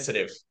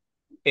sensitive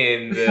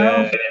in It the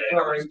sounds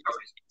sorry.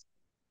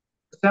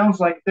 It sounds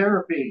like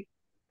therapy.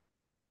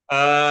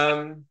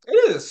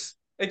 it is.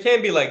 It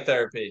can be like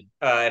therapy.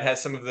 It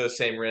has some of those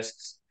same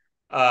risks.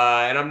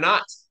 And I'm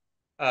not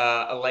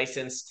a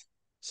licensed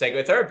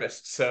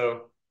psychotherapist,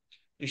 so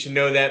you should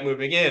know that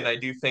moving in. I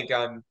do think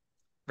I'm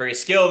very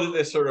skilled at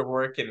this sort of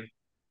work and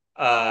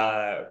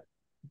uh,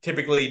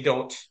 typically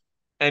don't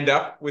end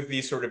up with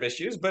these sort of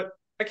issues, but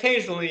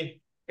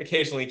occasionally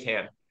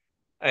can.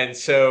 And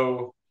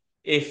so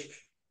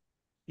if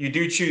you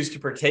do choose to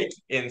partake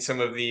in some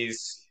of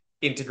these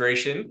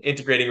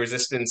integrating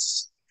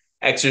resistance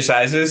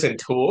exercises and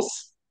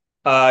tools,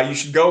 you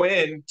should go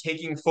in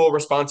taking full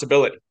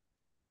responsibility,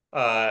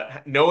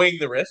 knowing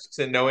the risks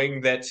and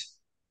knowing that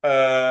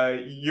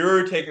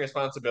you're taking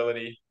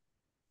responsibility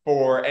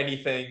for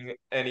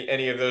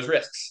any of those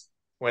risks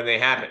when they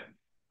happen.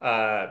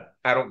 I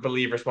don't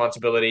believe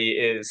responsibility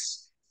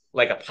is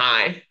like a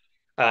pie.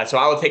 So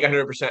I will take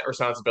 100%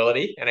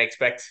 responsibility, and I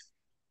expect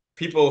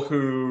people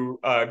who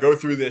go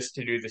through this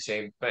to do the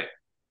same thing.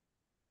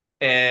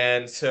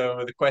 And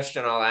so the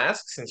question I'll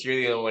ask, since you're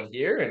the only one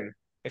here, and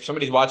if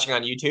somebody's watching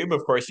on YouTube,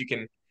 of course, you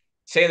can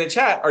say in the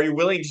chat, are you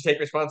willing to take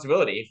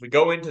responsibility? If we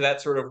go into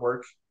that sort of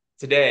work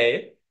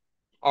today,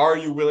 are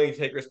you willing to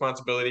take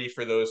responsibility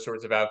for those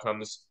sorts of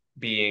outcomes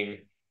being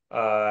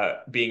a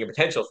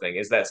potential thing?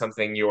 Is that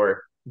something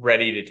you're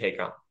ready to take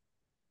on?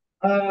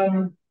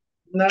 Um,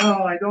 no,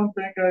 I don't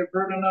think I've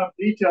heard enough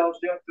details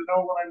yet to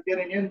know what I'm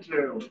getting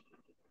into.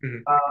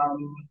 Mhm.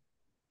 Um,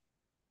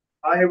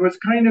 I was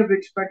kind of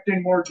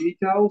expecting more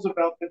details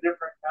about the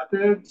different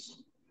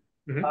methods,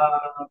 Mhm.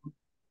 uh,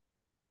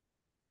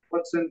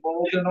 what's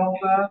involved in all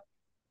that.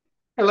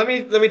 Let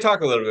me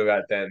talk a little bit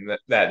about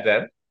that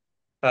then.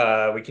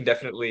 We can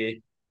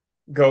definitely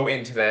go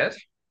into that.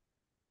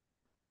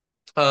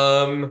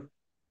 Um,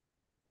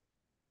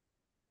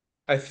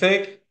 I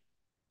think,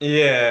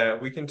 yeah,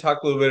 we can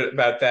talk a little bit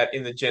about that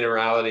in the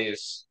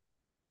generalities.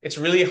 It's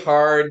really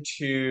hard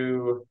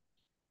to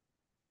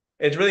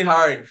it's really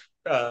hard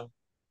uh,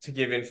 to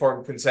give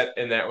informed consent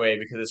in that way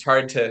because it's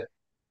hard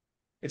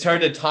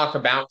to talk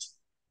about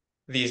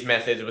these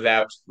methods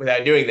without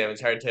doing them.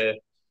 It's hard to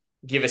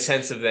give a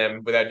sense of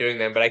them without doing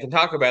them, but I can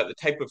talk about the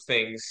type of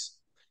things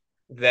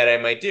that I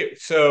might do.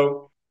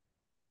 So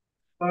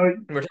Uh,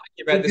 we're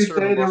talking about would this you sort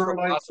of say there emotional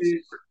were like processing.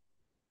 these?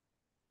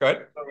 Go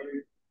ahead.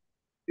 Sorry,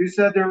 you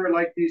said there were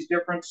like these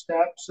different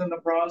steps in the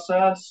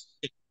process.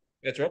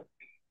 That's right.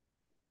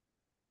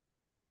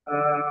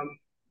 Um,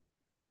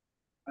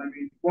 I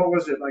mean, what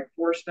was it, like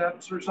four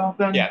steps or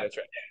something? Yeah, that's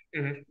right.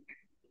 Mhm.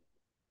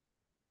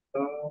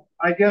 So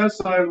I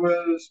guess I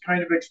was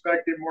kind of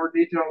expecting more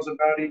details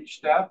about each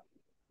step.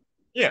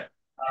 Yeah.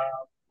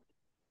 Uh,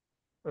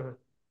 Mhm.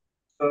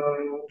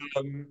 so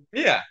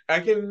Yeah, I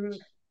can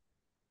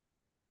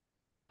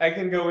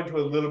go into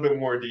a little bit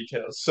more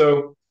detail.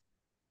 So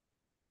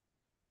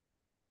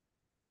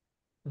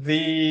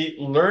the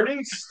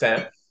learning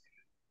step,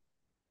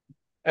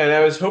 and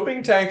I was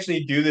hoping to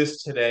actually do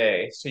this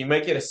today, so you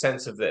might get a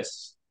sense of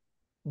this.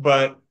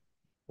 But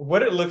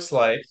what it looks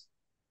like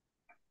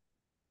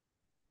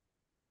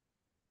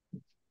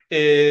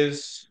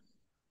is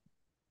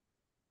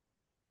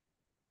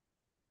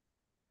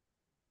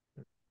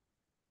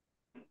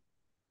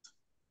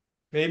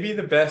maybe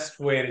the best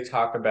way to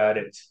talk about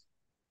it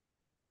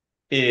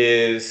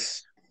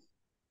is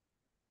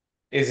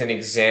is an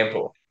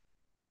example.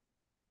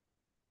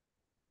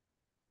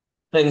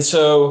 And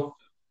so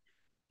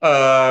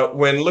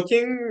when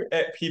looking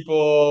at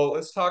people,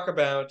 let's talk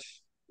about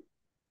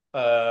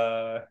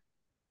uh,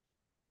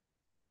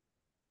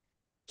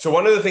 so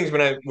one of the things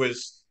when I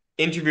was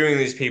interviewing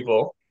these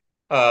people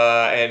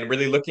and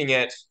really looking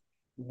at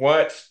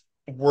what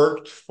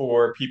worked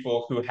for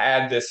people who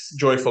had this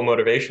joyful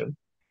motivation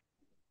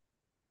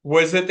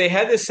was that they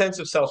had this sense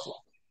of self-love.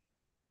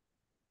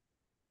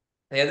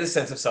 They had this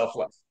sense of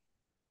self-love.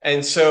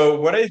 And so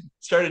what I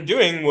started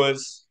doing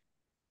was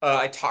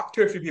I talked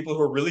to a few people who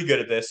were really good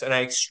at this, and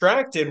I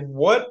extracted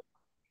what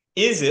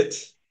is it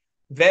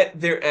that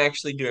they're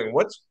actually doing?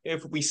 What's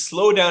if we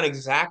slow down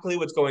exactly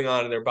what's going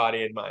on in their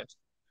body and mind?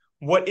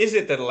 What is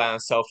it that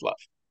allows self-love?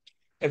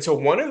 And so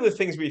one of the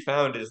things we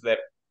found is that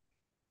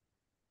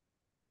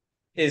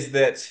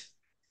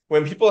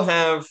when people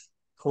have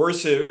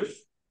coercive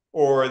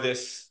or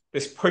this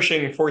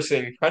pushing,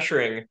 forcing,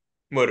 pressuring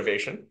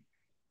motivation,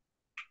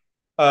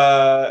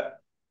 uh,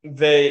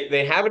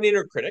 they have an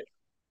inner critic,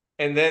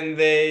 and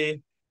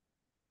then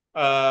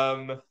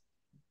um,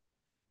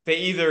 they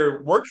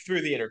either work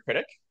through the inner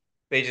critic,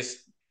 they just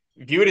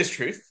view it as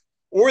truth,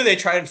 or they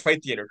try and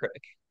fight the inner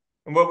critic.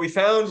 And what we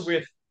found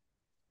with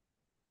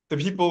the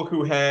people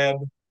who had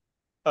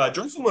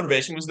joyful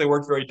motivation was they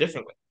worked very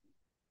differently.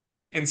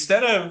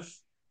 Instead of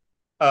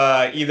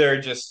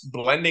either just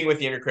blending with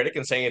the inner critic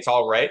and saying it's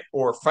all right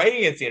or fighting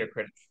against the inner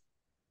critic,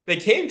 they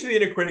came to the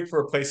inner critic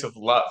for a place of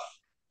love.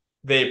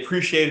 They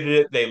appreciated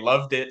it, they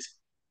loved it,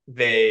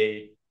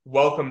 they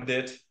welcomed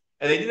it,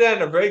 and they did that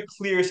in a very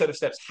clear set of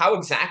steps. How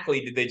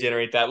exactly did they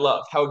generate that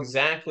love? How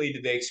exactly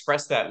did they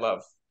express that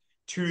love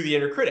to the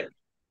inner critic?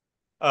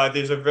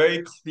 There's a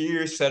very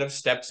clear set of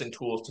steps and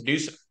tools to do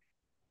so.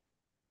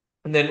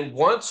 And then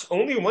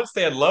only once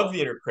they had loved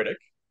the inner critic,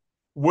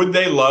 would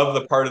they love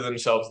the part of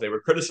themselves they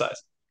were criticizing.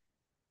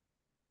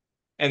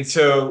 And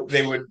so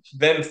they would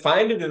then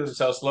find it in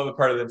themselves, love the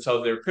part of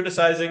themselves they were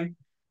criticizing,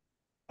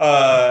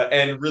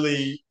 and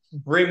really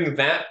bring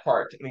that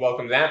part and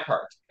welcome that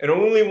part. And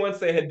only once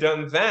they had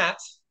done that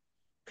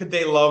could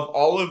they love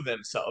all of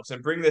themselves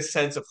and bring this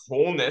sense of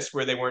wholeness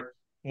where they weren't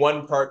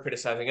one part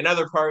criticizing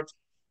another part.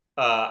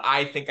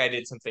 I think I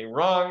did something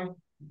wrong,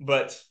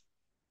 but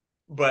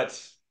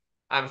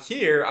I'm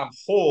here, I'm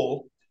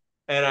whole,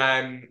 and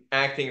I'm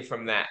acting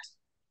from that.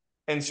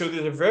 And so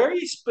there's a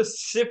very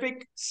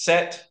specific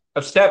set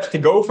of steps to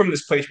go from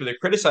this place where they're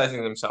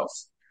criticizing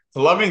themselves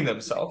to loving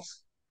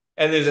themselves.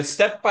 And there's a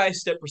step by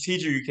step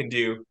procedure you can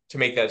do to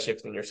make that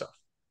shift in yourself.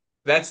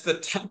 That's the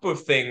type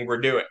of thing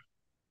we're doing.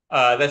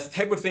 That's the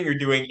type of thing you're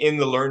doing in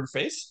the learn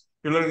phase.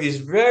 You're learning these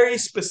very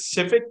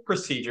specific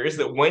procedures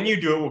that when you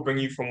do it will bring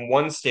you from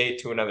one state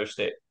to another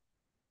state.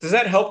 Does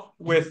that help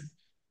with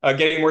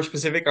getting more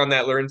specific on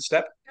that learn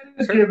step?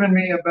 it's Sure. given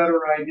me a better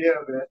idea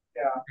of it.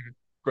 Yeah.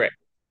 Great,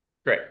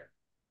 great.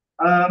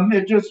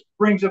 It just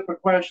brings up a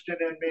question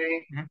in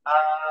me. Mhm.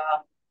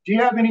 Do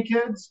you have any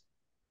kids?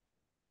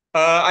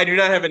 I do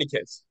not have any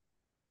kids.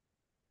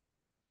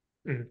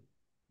 Mhm.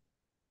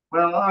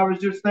 Well, I was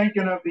just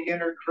thinking of the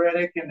inner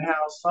critic and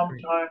how Mhm.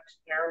 sometimes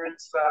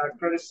parents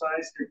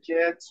criticize their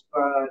kids,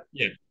 but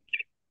Yeah,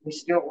 we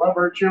still love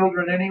our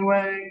children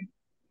anyway.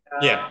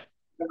 yeah.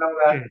 You know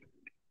that Mhm.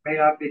 may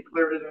not be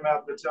clear to them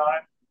at the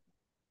time.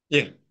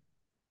 Yeah.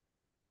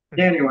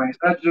 Anyways,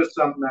 that's just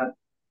something that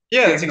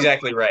Yeah, that's came to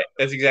exactly right.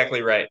 That's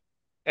exactly right.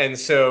 And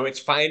so it's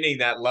finding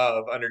that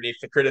love underneath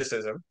the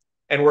criticism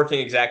and working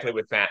exactly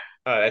with that.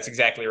 That's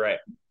exactly right.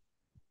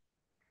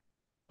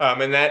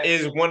 And that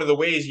is one of the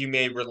ways you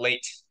may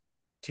relate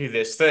to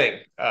this thing.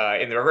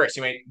 In the reverse,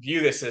 you might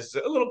view this as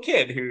a little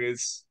kid who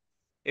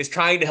is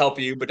trying to help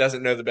you but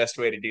doesn't know the best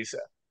way to do so.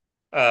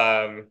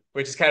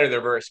 Which is kind of the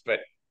reverse, but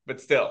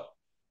still.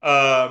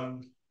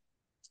 Um,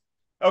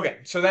 okay,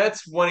 so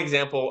that's one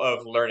example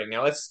of learning.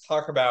 Now let's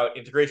talk about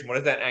integration. What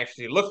does that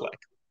actually look like?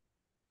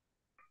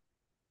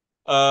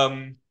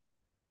 Um,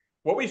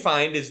 what we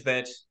find is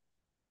that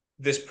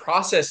this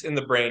process in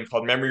the brain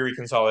called memory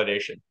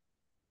reconsolidation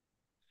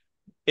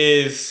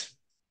is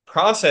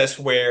process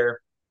where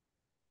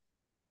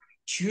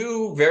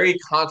two very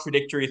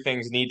contradictory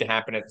things need to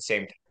happen at the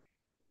same time.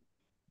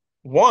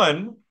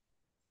 One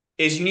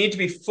is you need to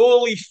be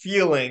fully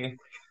feeling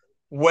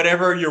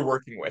whatever you're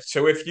working with.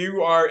 So if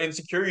you are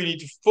insecure, you need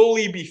to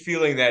fully be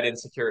feeling that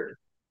insecurity.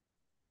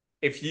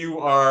 If you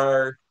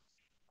are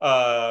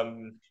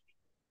um,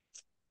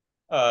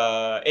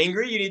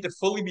 angry, you need to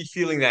fully be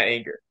feeling that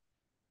anger.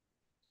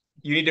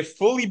 You need to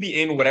fully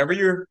be in whatever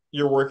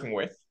you're working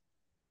with.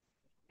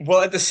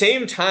 Well, at the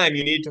same time,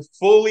 you need to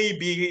fully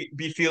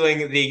be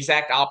feeling the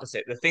exact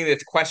opposite, the thing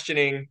that's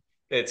questioning,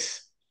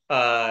 that's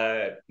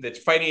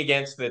fighting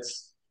against,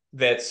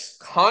 that's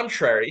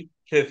contrary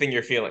to the thing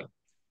you're feeling.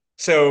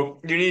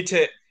 So you need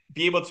to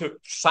be able to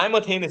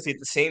simultaneously at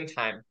the same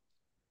time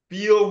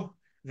feel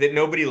that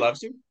nobody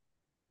loves you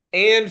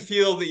and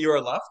feel that you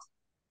are loved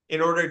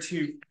in order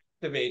to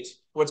activate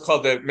what's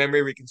called the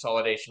memory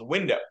reconsolidation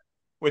window,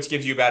 which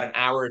gives you about an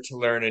hour to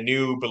learn a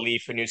new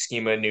belief, a new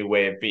schema, a new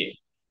way of being.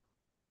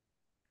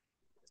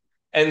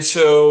 And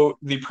so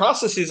the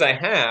processes I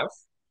have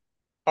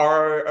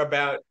are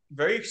about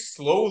very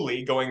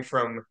slowly going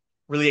from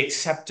really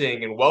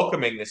accepting and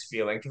welcoming this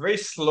feeling to very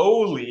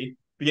slowly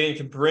beginning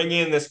to bring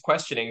in this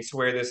questioning to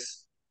where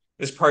this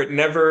part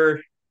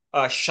never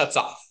shuts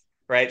off,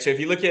 right? So if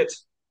you look at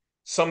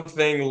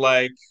something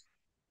like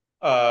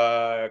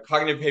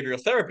cognitive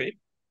behavioral therapy,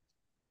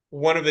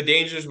 one of the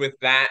dangers with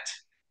that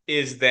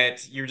is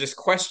that you're just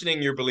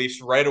questioning your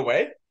beliefs right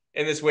away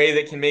in this way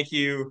that can make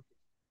you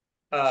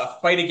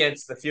fight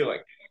against the feeling.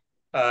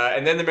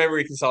 And then the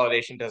memory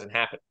consolidation doesn't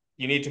happen.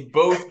 You need to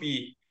both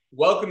be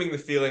welcoming the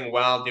feeling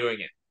while doing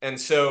it. And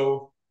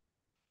so,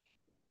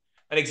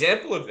 an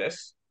example of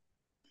this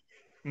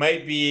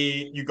might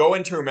be you go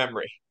into a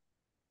memory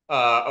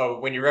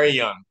of when you're very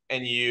young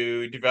and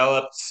you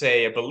develop,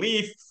 say, a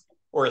belief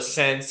or a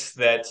sense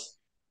that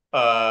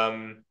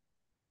um,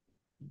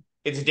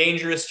 it's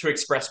dangerous to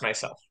express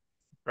myself,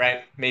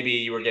 right? Maybe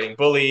you were getting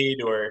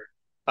bullied or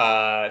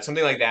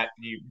something like that.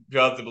 You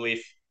develop the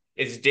belief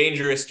it's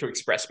dangerous to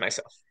express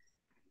myself.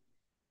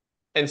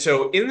 And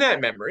so, in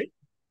that memory,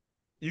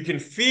 you can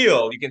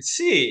feel, you can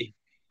see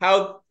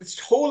how it's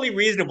totally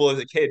reasonable as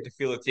a kid to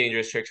feel it's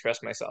dangerous to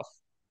express myself.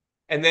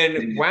 And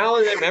then while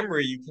in that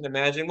memory, you can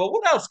imagine, well,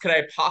 what else could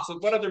I possibly,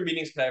 what other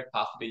meanings could I have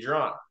possibly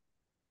drawn?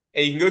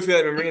 And you can go through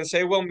that memory and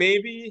say, well,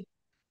 maybe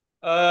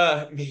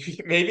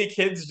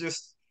kids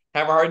just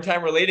have a hard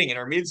time relating and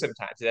are mean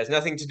sometimes. It has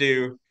nothing to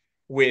do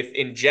with,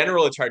 in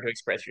general, it's hard to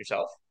express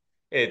yourself.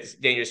 It's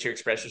dangerous to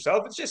express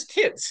yourself. It's just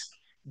kids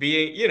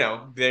being,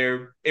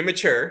 they're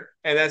immature,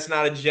 and that's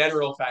not a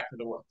general fact of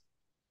the world.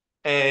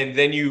 And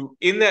then you,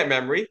 in that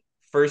memory,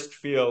 first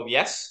feel,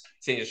 yes,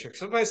 it's dangerous to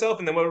express myself.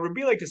 And then what it would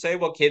be like to say,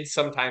 well, kids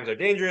sometimes are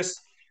dangerous.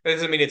 That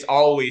doesn't mean it's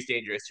always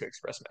dangerous to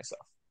express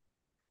myself.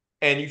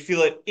 And you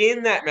feel it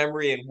in that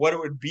memory and what it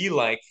would be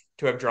like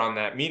to have drawn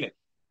that meaning.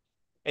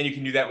 And you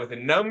can do that with a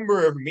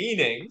number of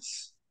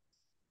meanings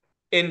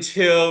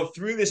until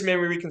through this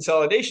memory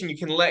reconsolidation, you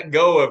can let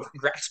go of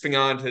grasping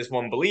onto this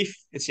one belief.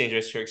 It's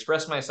dangerous to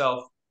express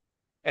myself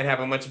and have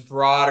a much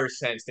broader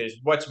sense. There's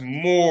much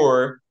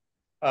more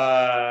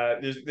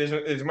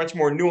there's much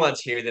more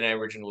nuance here than I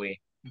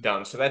originally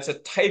done. So that's a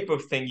type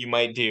of thing you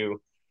might do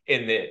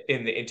in the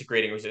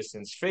integrating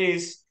resistance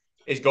phase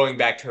is going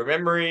back to a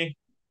memory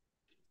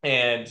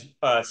and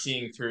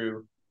seeing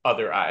through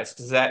other eyes.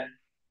 Does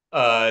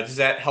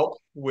that help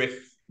with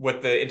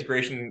what the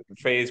integration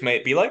phase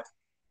might be like?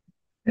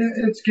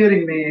 it's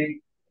getting me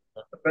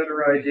a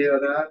better idea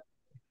of that.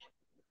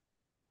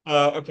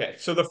 Okay,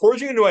 so the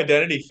forging into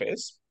identity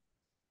phase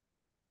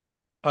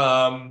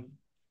um,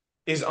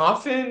 is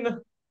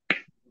often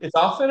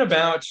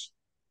about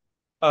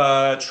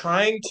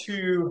trying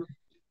to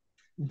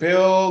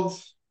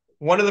build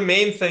one of the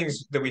main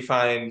things that we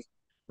find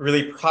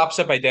really props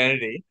up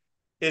identity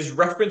is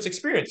reference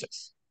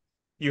experiences.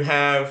 You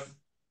have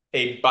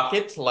a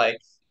bucket like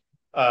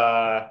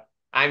uh,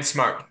 I'm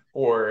smart,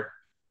 or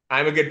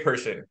I'm a good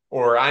person,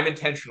 or I'm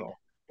intentional,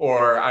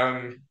 or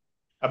I'm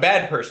a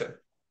bad person.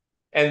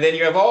 And then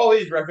you have all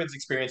these reference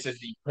experiences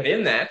that you put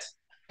in that.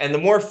 And the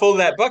more full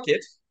that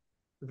bucket,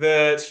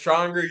 the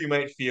stronger you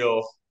might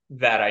feel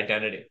that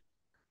identity.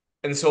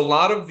 And so a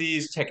lot of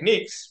these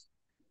techniques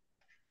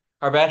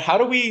are about how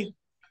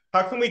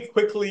can we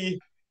quickly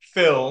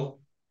fill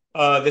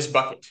this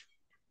bucket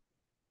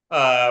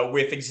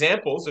with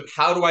examples of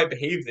how do I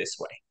behave this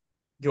way?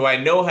 Do I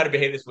know how to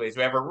behave this way? Do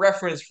I have a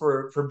reference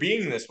for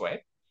being this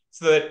way?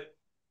 So that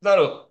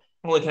not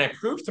only can I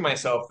prove to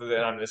myself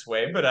that I'm this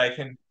way, but I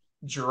can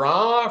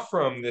draw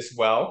from this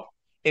well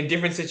in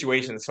different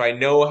situations, so I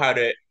know how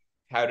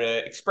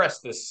to express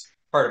this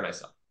part of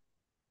myself.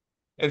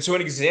 And so,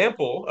 an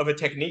example of a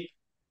technique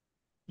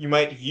you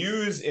might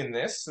use in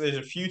this, so there's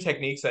a few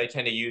techniques that I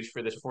tend to use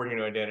for this 14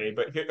 identity,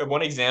 but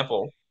one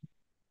example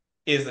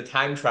is the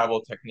time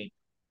travel technique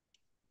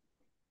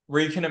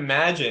where you can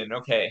imagine,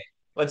 okay,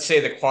 let's say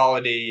the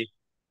quality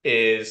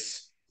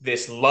is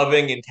this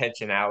loving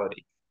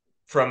intentionality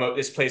from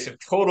this place of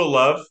total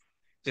love,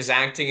 just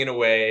acting in a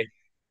way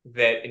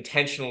that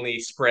intentionally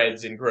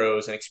spreads and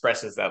grows and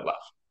expresses that love.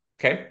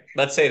 Okay,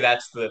 let's say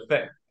that's the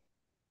thing.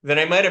 Then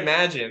I might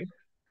imagine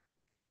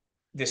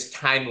this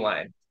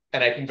timeline,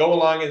 and I can go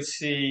along and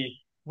see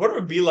what it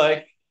would be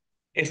like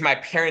if my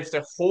parents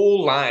their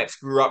whole lives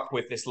grew up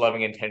with this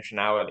loving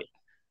intentionality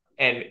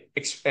and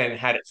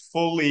had it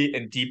fully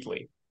and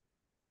deeply.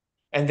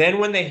 And then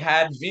when they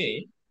had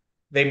me,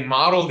 they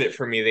modeled it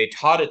for me, they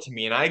taught it to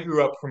me, and I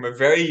grew up from a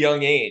very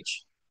young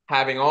age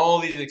having all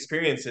these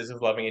experiences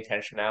of loving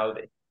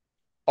intentionality,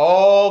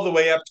 all the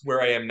way up to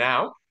where I am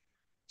now.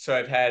 So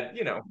I've had,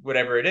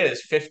 whatever it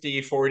is,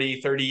 50, 40,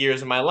 30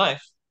 years of my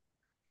life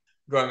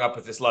growing up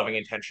with this loving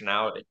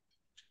intentionality.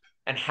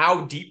 And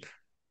how deep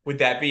would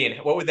that be?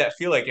 And what would that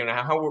feel like?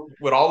 How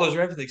would all those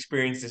reference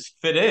experiences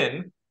fit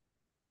in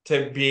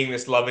to being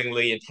this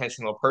lovingly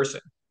intentional person?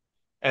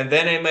 And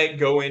then I might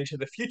go into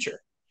the future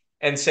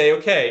and say,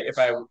 okay, if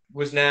I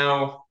was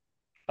now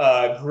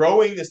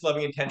growing this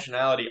loving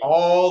intentionality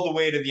all the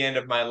way to the end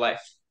of my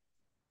life,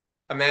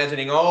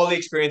 imagining all the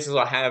experiences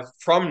I'll have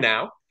from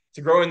now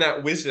to grow in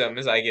that wisdom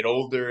as I get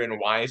older and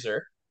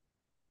wiser,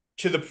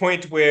 to the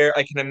point where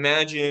I can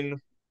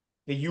imagine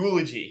the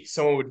eulogy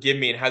someone would give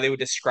me and how they would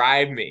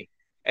describe me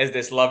as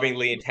this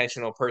lovingly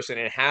intentional person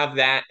and have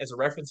that as a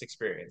reference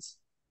experience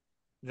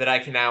that I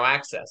can now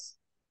access.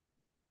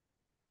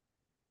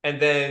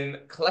 And then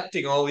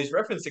collecting all these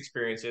reference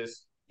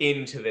experiences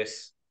into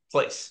this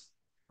place,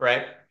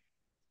 right?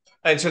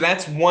 And so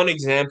that's one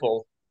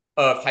example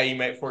of how you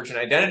might forge an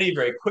identity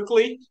very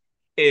quickly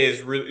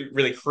is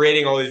really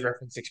creating all these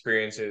reference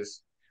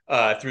experiences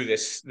through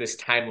this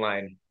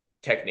timeline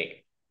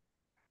technique.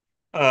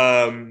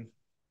 Um,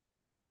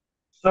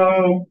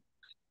 So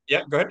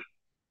yeah, go ahead.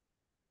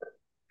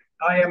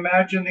 I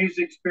imagine these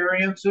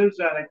experiences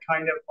and it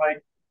kind of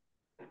like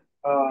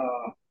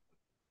uh,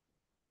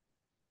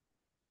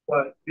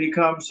 what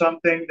becomes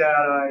something that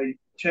I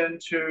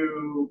tend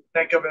to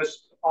think of as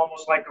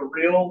almost like a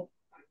real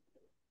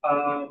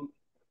um,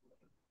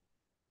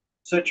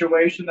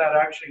 situation that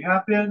actually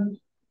happened.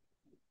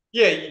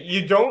 Yeah,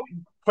 you don't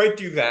quite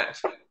do that.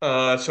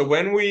 So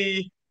when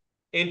we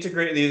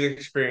integrate these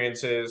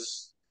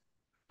experiences,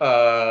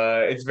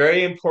 it's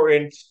very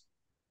important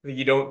that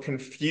you don't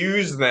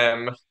confuse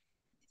them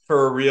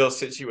for a real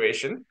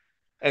situation.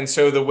 And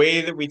so the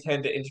way that we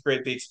tend to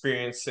integrate the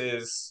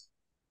experiences,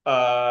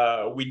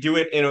 we do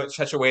it in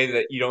such a way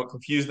that you don't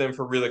confuse them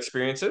for real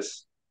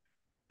experiences.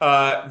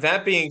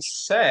 That being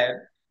said,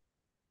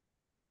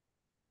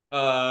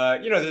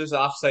 there's an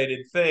off-cited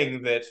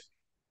thing that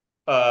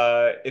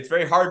it's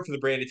very hard for the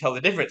brain to tell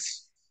the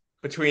difference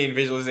between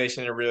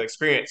visualization and real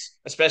experience,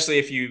 especially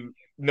if you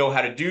know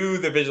how to do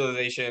the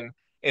visualization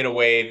in a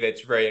way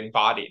that's very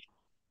embodied.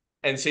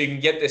 And so you can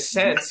get this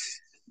sense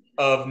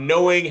of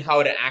knowing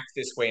how to act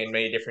this way in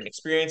many different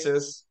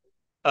experiences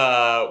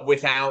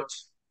without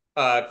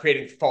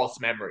creating false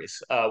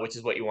memories, which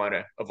is what you want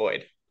to avoid.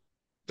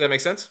 Does that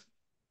make sense?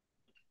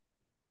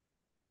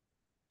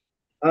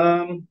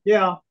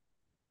 Yeah.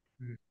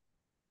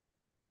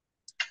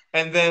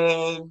 And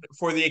then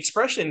for the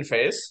expression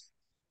phase,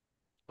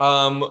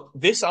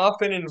 this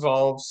often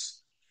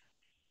involves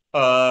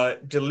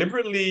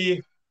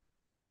deliberately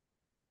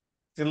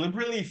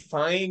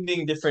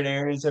finding different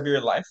areas of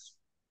your life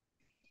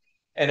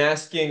and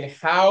asking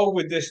how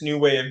would this new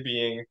way of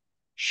being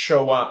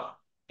show up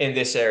in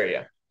this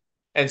area.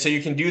 And so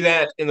you can do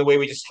that in the way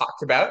we just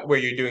talked about, where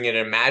you're doing it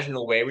in an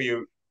imaginal way,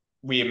 where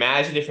we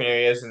imagine different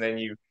areas and then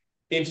you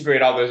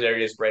integrate all those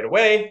areas right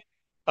away.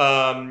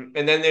 And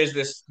then there's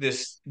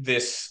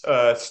this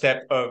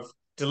step of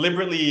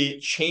deliberately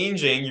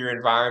changing your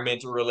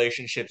environment,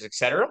 relationships,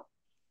 etc.,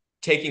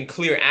 taking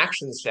clear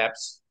action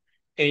steps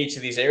in each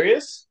of these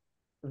areas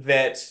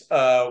that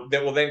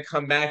will then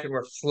come back and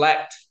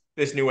reflect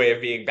this new way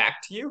of being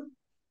back to you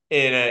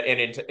in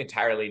an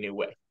entirely new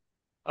way.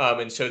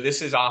 And so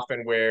this is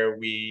often where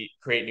we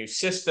create new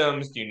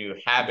systems, do new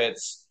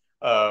habits.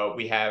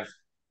 We have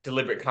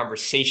deliberate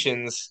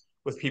conversations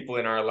with people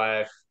in our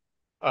life.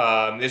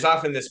 There's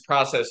often this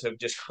process of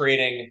just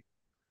creating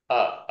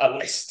a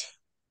list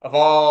of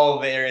all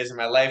the areas in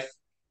my life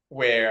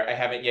where I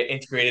haven't yet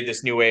integrated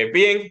this new way of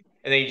being,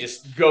 and then you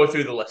just go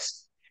through the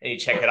list and you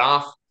check it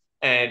off.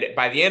 And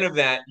by the end of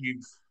that,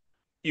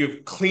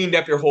 you've cleaned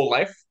up your whole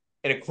life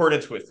in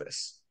accordance with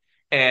this.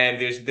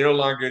 And there's no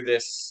longer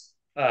this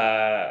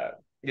uh,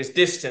 this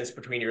distance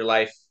between your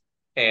life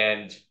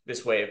and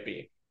this way of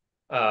being.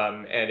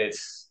 And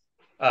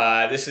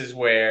this is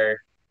where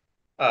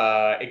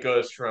it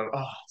goes from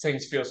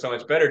things feel so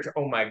much better to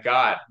oh my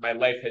god, my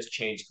life has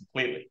changed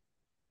completely.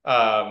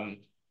 Um,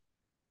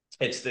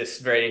 it's this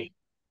very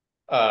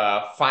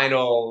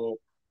final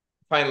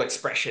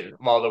expression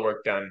of all the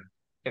work done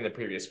in the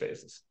previous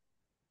phases.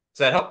 Does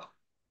that help?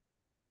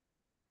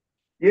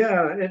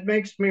 Yeah, it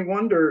makes me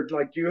wonder,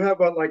 like, do you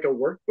have a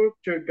workbook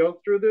to go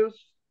through this,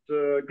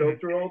 to go Mhm.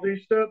 through all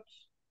these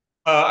steps?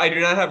 I do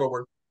not have a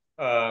work.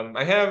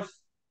 I have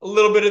a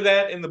little bit of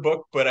that in the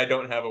book, but I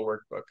don't have a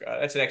workbook.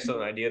 That's an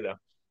excellent idea, though.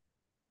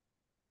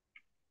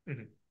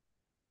 Mhm.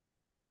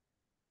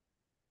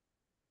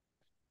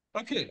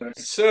 Okay,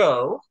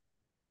 so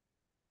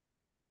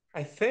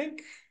I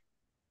think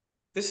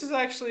this is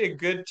actually a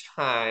good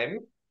time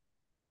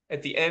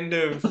at the end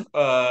of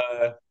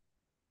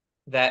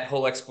that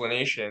whole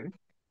explanation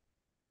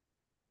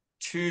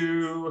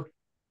to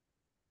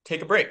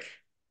take a break.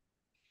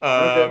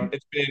 Okay,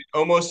 It's been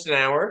almost an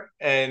hour,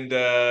 and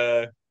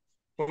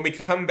when we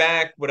come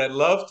back, what I'd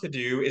love to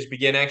do is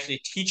begin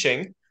actually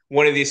teaching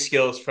one of these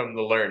skills from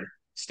the learn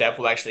step.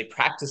 We'll actually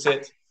practice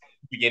it,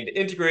 begin to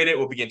integrate it,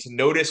 we'll begin to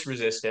notice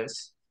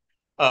resistance.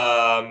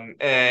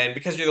 And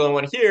because you're the only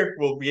one here,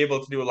 we'll be able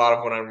to do a lot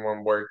of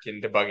one-on-one work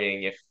and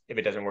debugging if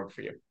it doesn't work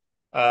for you.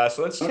 So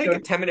let's take a okay,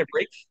 10-minute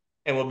break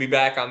and we'll be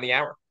back on the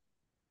hour.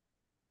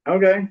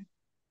 okay,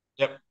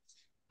 Yep.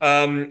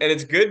 And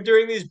it's good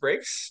during these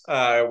breaks.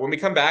 When we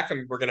come back,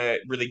 and we're gonna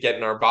really get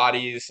in our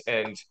bodies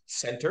and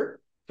center.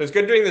 So it's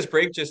good during this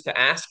break just to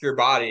ask your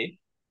body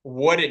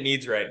what it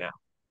needs right now,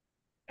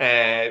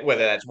 and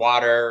whether that's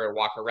water or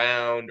walk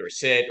around or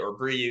sit or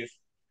breathe.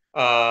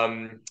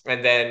 And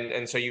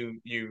so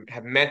you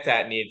have met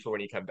that need for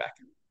when you come back.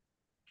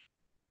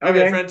 All right,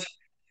 my okay. friend.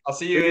 I'll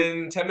see you See you.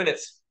 in 10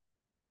 minutes.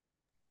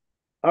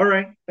 All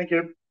right, thank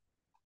you.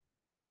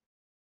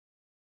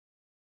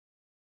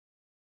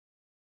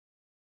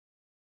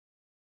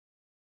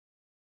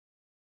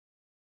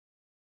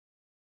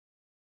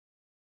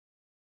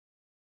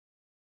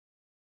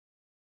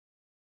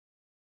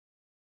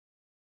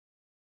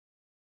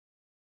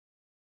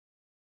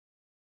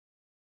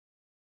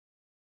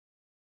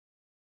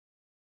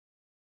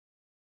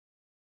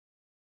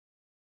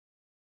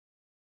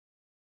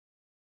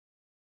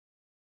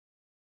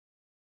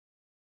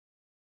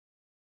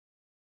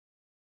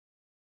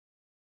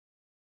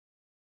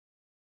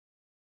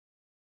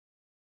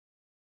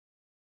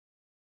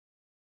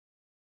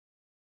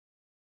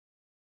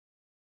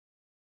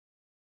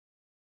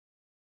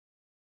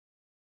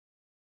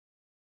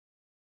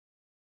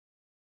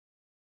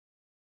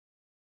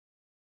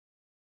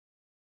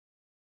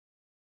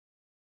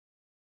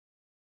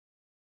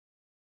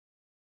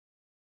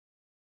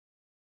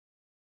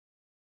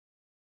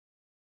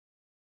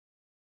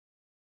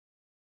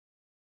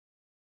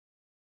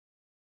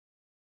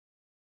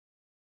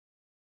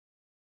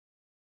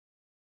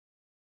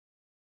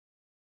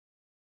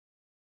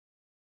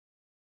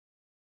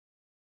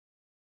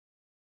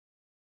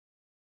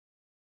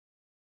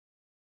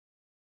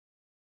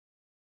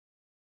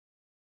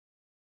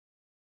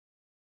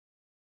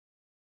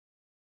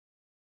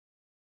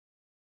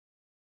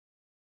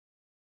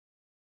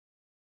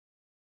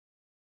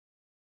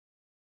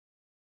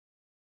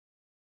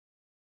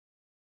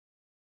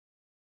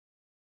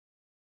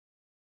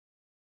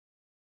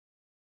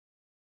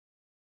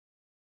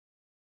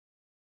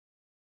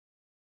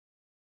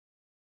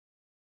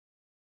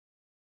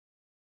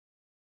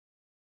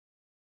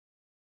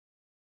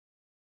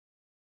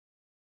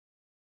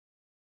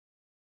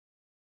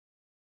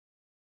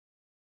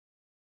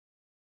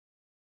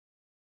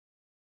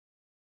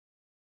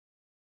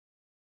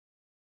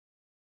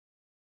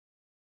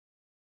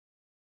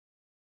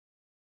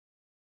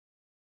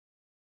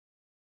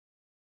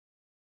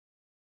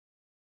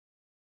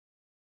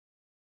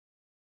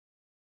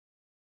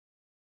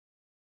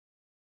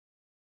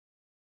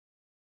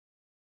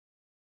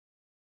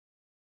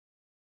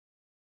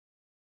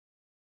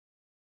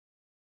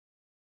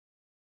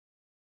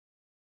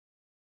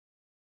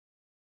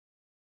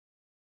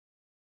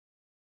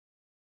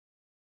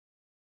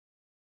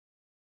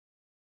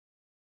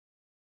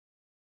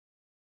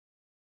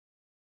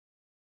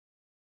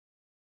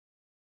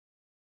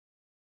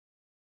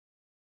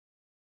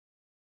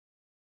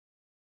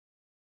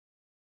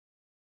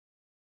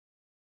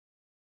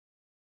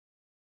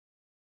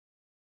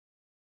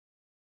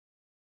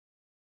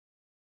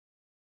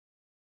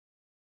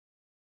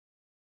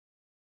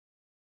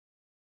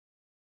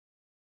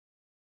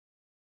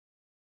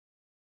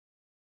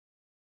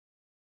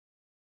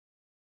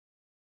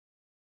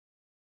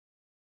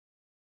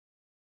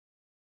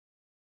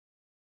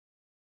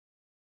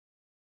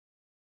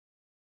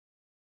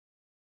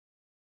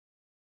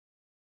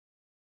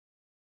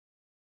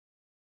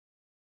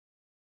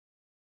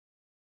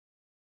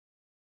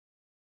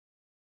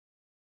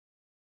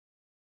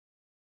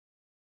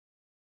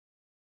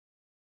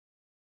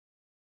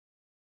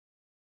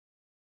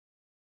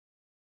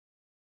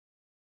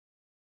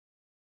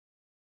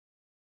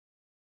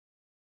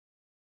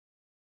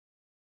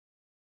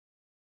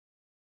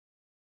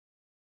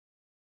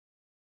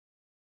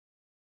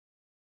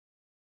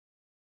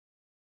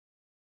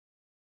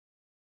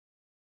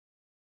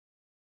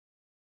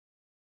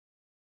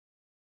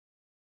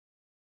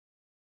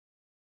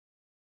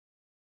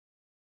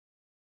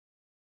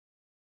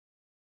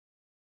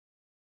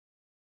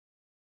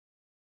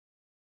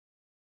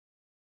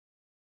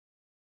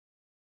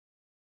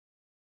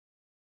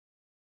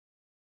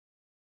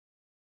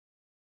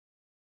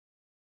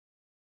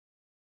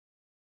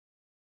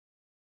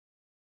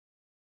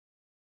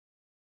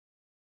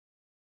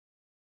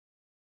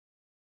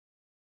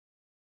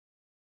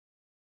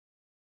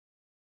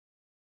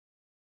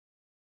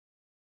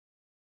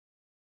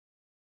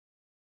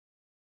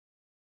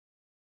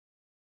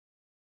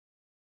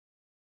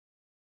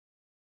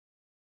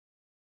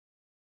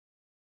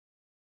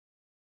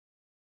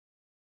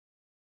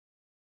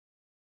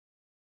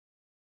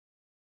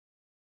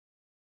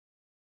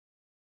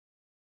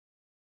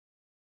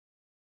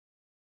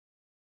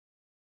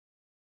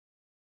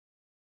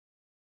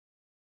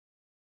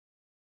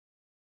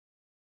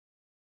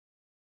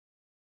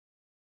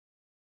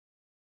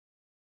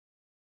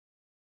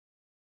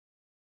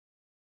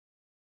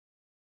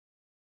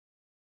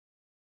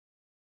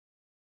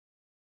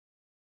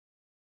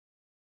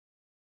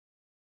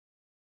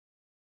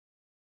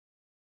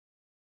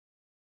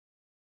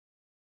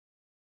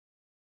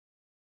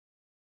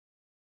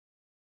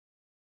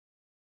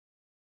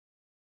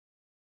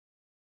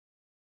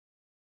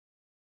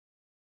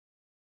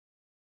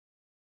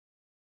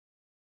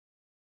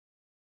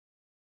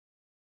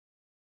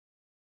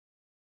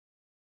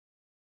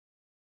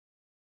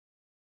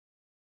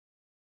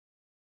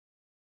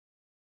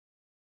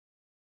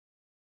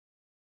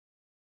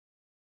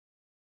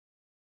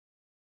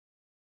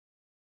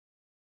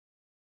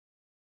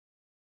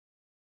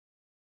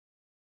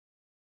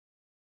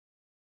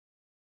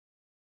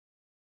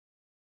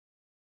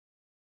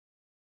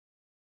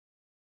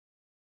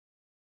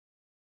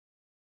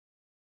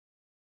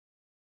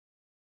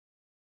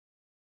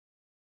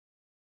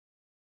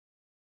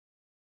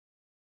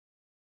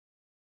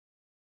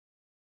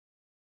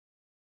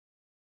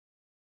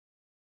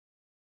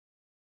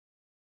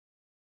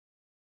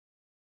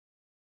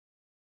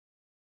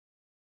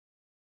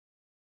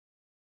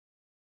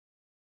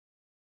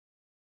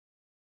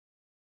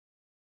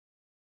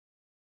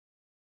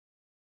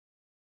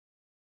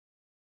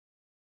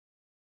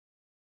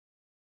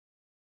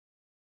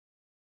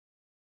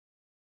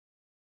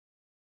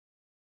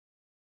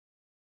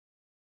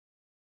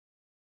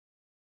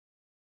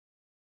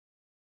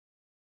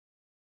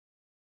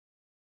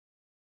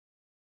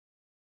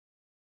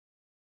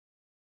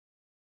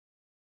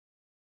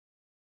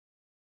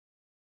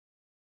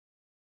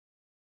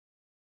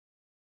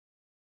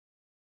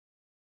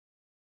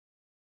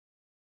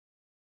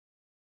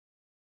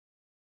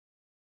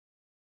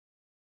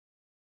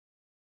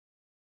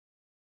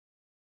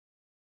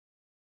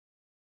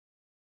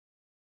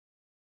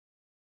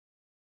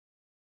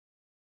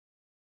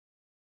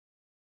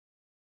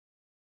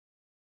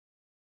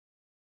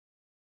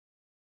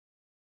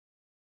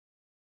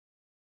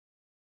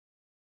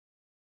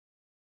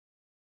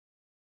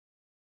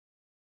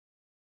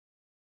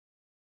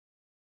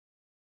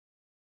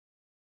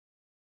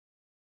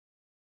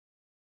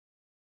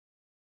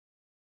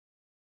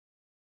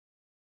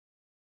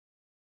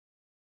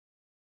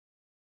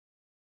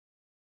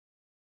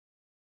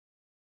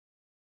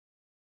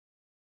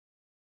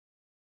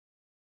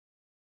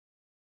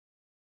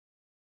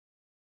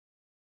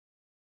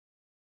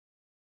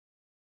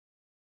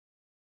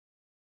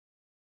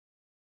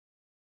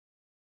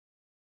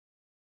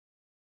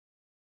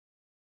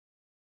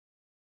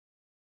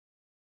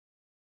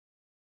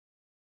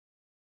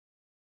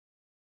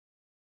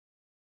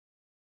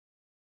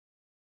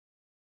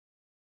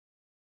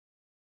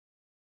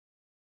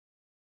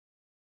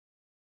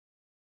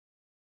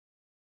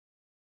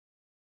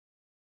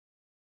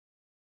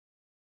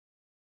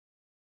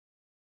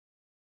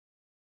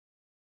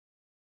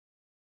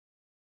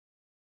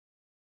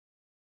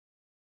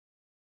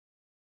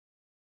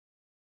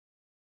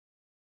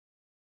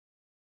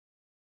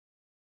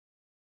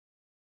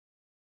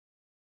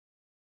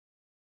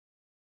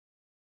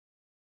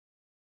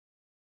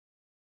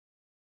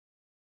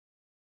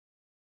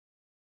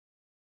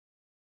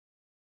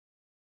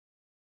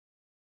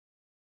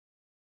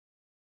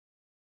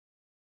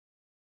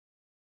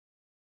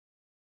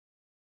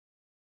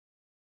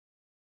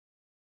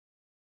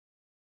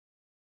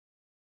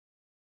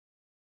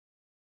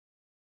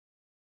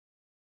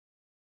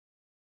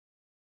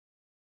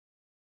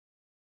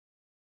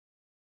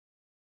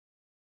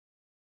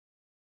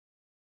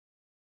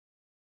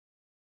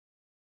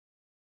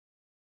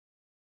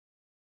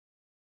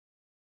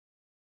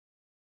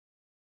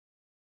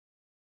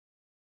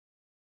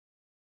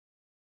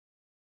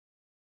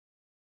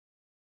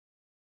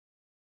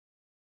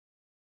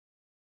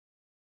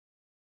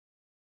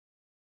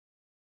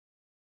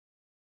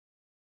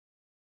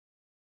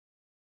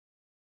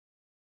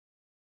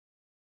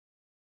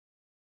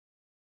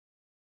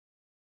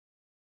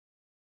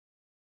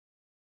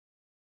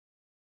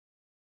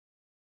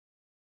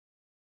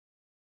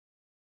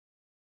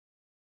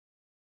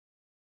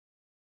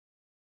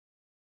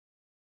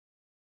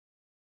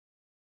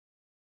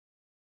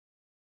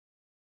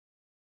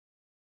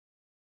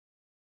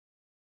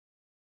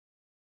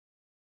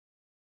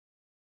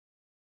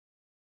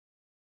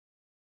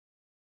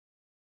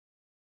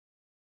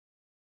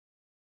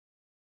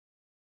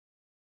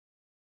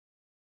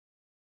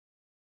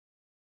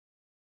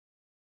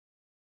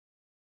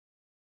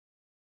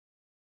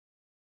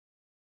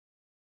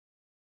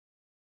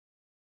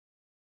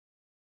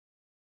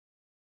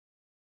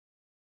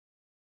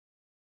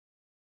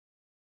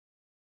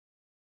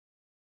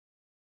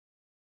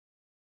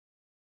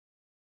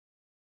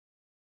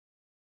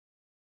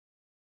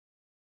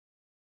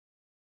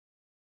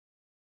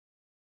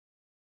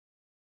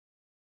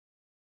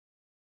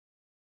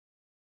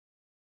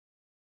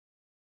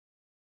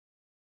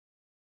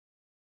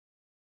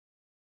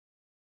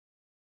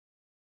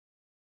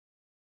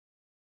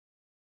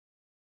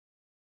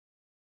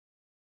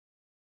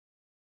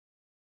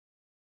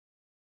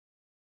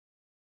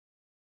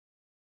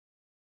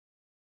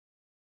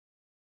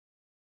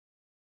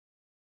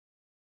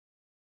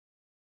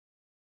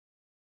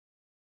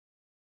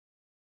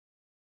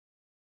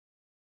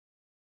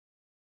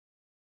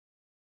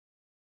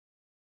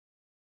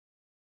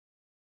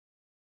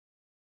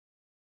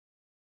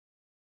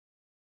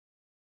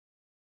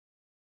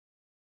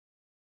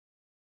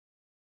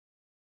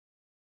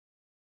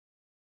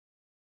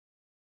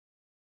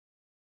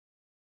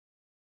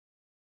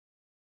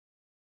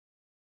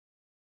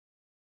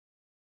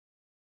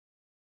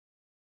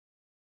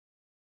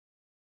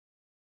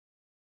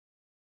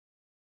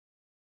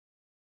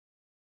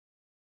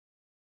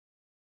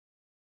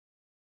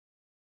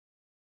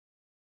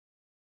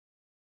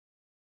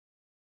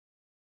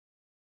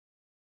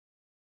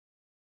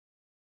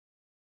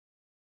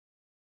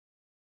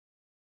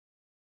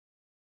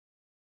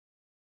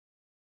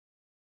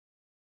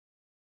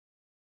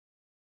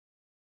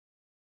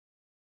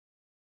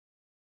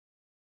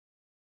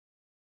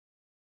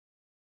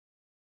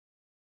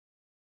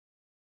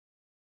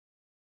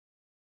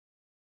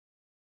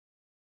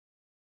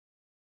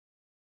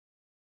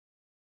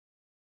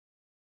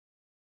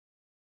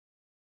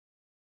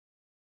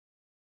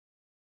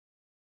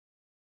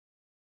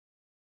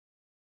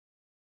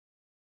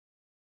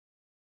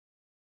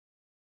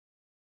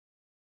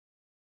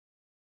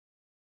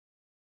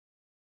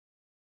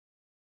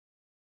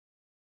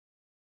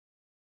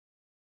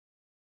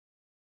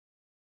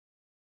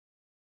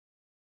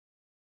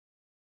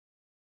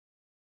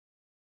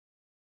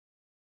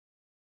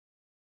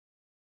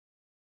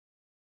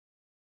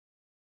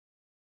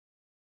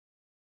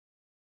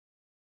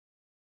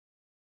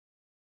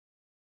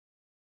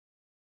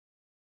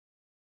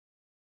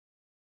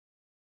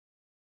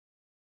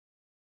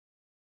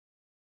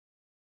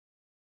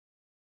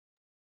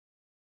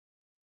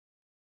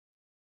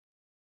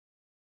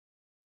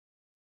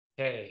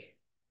 Okay.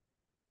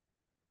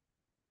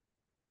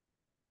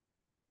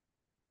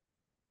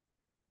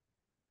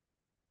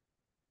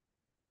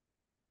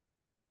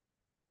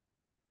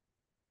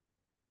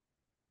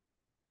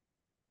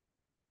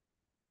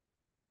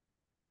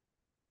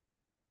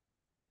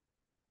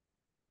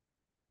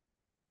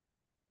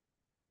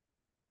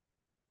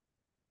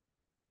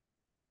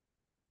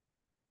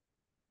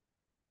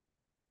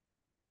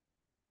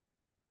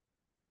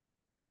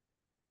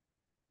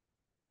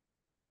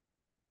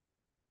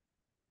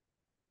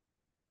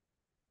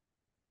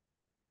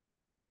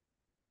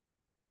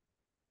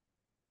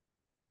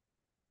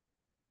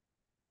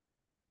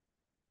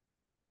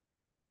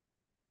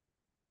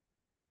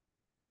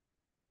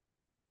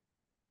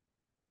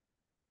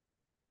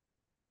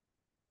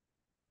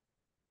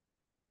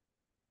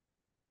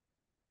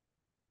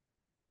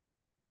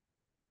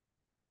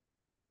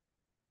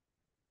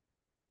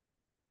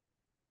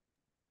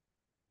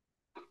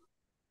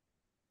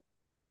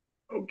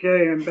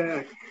 Okay, I'm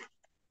back.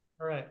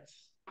 All right.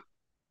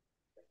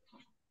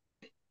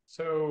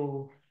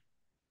 So,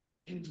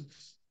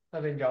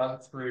 having gone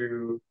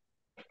through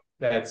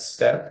that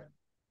step,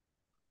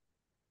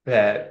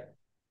 that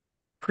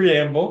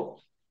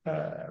preamble,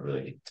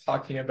 really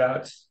talking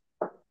about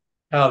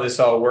how this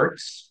all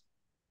works,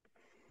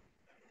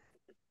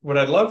 what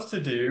I'd love to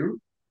do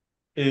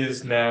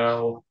is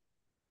now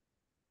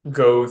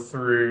go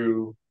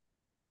through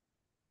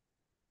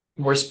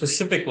more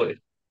specifically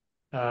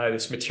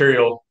this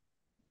material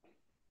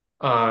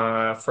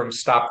from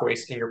Stop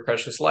Wasting Your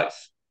Precious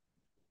Life,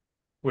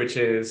 which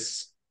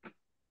is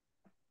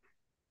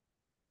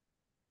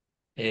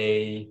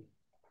a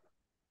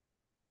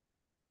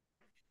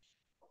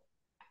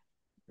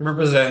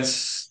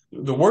represents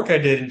the work I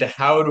did into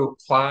how to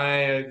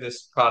apply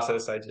this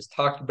process I just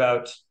talked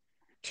about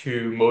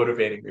to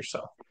motivating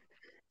yourself,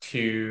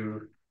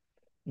 to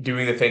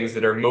doing the things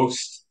that are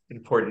most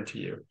important to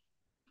you.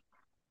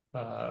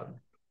 Um,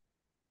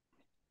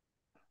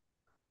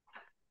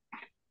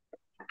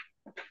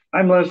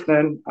 I'm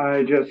listening.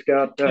 I just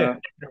got yeah.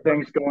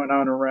 things going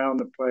on around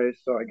the place,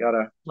 so I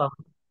gotta Well,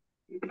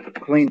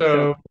 clean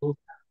stuff. so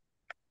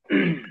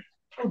what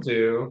I'll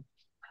do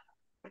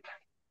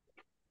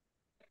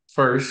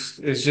first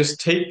is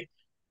just take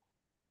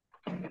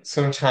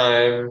some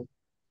time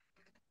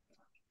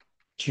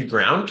to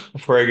ground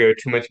before I go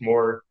too much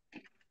more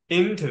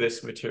into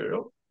this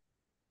material.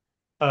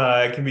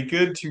 It can be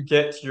good to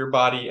get your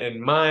body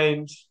and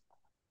mind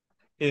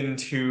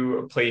into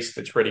a place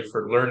that's ready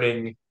for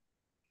learning,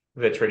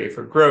 that's ready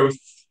for growth,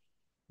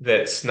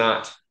 that's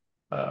not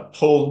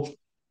pulled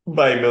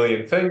by a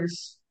million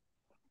things.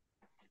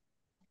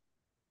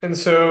 And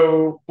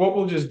so, what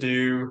we'll just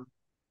do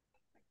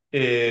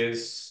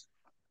is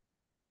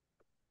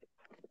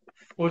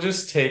we'll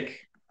just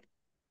take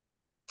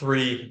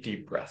 3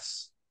 deep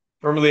breaths.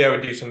 Normally, I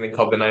would do something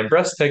called the 9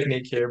 breaths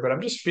technique here, but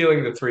I'm just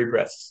feeling the 3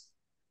 breaths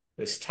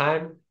this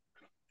time.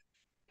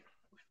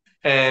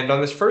 And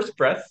on this first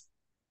breath,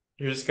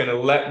 you're just going to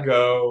let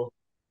go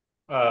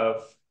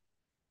of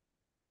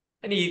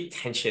any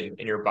tension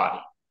in your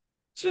body.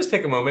 So just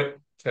take a moment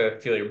to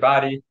feel your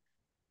body.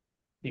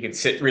 You can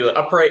sit really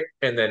upright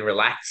and then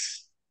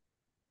relax.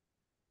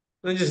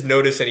 And then just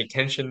notice any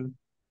tension.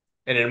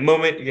 And in a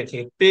moment, you can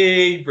take a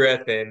big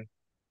breath in.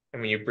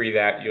 And when you breathe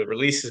out, you'll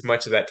release as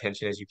much of that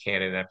tension as you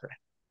can in that breath.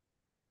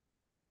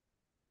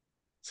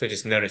 So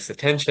just notice the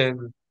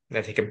tension.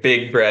 Then take a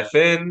big breath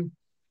in.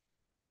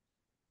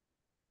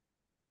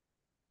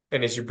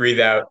 And as you breathe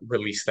out,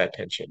 release that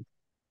tension.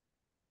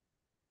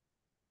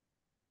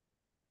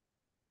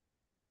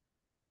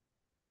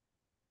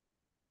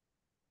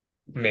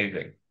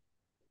 Amazing.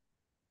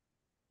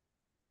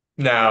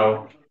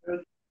 Now,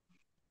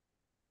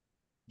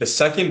 the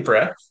second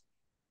breath,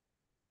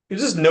 you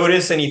just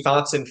notice any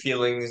thoughts and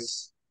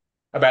feelings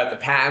about the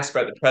past,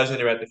 about the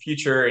present, about the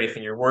future,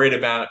 anything you're worried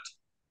about,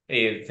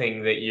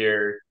 anything that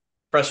you're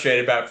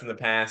frustrated about from the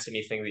past,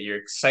 anything that you're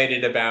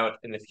excited about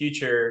in the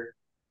future,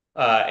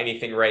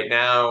 anything right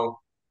now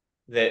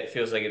that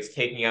feels like it's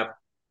taking up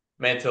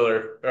mental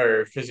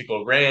or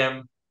physical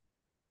RAM,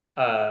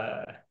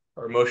 uh,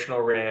 or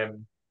emotional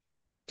RAM.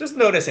 Just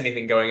notice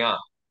anything going on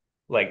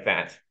like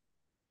that.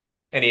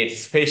 Any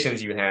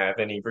anticipations you have,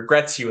 any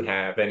regrets you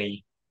have,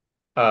 any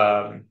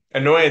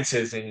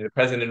annoyances in the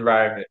present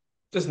environment.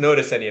 Just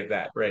notice any of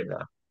that right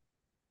now.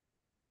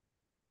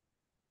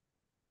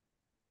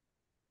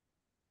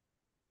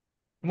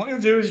 What you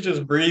do is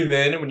just breathe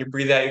in, and when you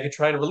breathe out, you can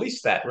try to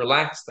release that,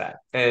 relax that.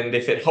 And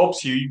if it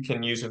helps you, you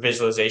can use a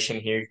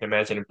visualization here. You can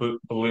imagine a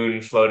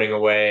balloon floating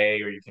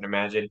away, or you can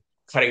imagine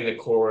cutting the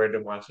cord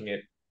and watching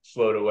it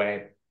float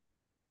away.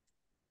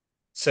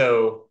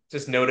 So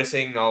just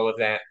noticing all of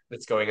that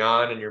that's going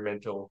on in your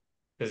mental,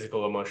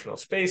 physical, emotional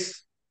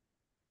space.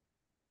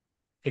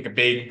 Take a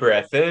big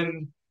breath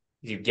in.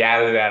 You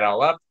gather that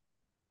all up,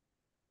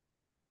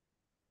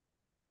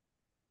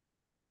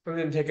 and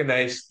then take a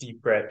nice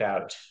deep breath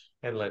out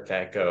and let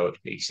that go to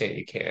the extent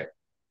you can.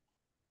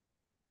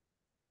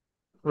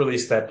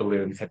 Release that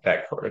balloon, cut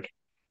that cord.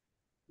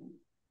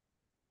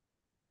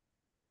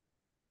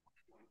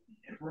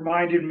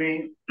 reminded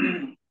me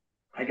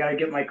I got to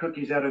get my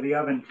cookies out of the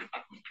oven.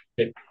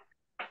 Okay.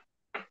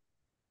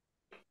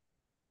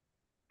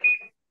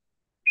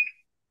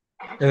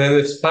 And then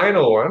this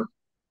final one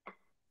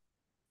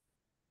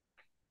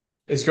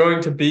is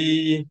going to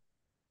be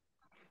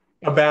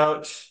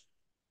about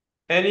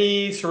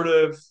any sort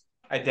of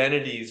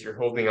identities you're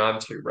holding on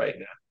to right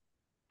now,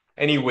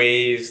 any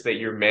ways that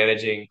you're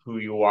managing who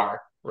you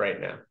are right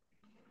now.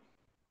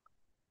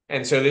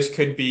 And so this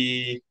could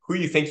be who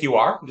you think you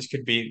are. This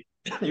could be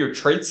your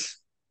traits,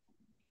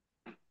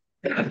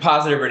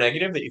 positive or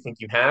negative, that you think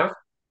you have,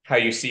 how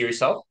you see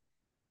yourself,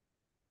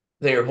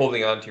 that you're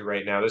holding on to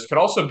right now. This could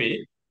also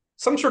be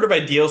some sort of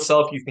ideal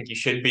self you think you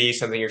should be,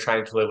 something you're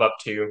trying to live up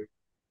to.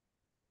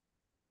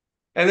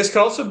 And this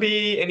could also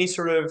be any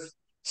sort of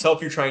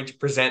self you're trying to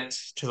present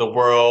to the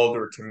world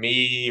or to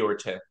me or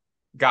to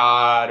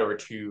God or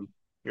to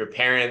your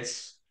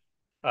parents,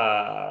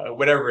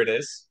 whatever it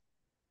is,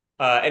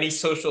 any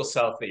social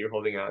self that you're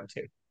holding on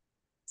to.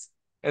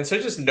 And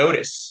so just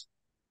notice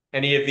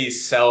any of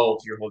these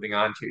selves you're holding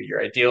on to,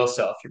 your ideal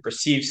self, your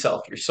perceived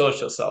self, your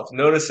social self.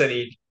 Notice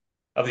any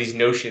of these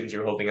notions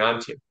you're holding on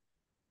to.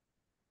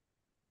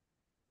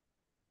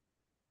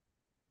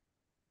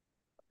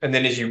 And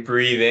then as you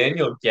breathe in,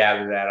 you'll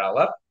gather that all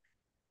up.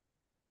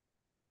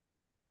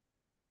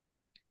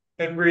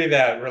 And breathe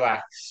out,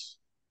 relax,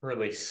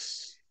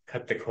 release,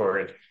 cut the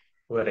cord,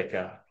 let it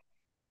go.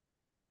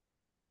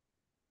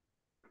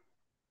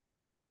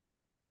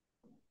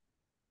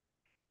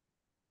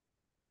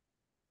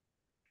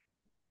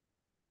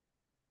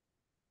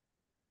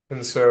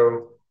 And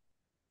so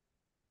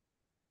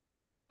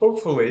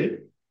hopefully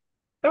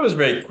that was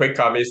very quick.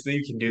 Obviously,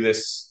 you can do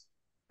this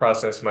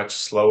process much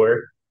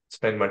slower,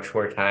 spend much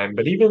more time,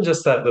 but even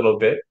just that little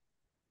bit,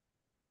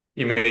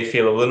 you may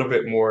feel a little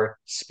bit more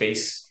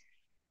space,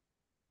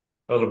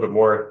 a little bit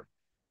more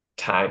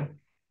time.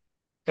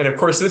 And of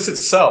course, this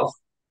itself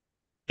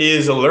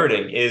is a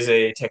learning, is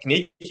a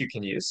technique you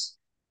can use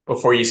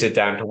before you sit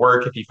down to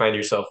work. If you find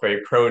yourself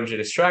very prone to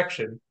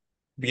distraction,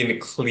 begin to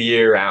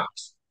clear out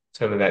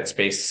some of that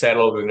space,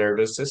 settle the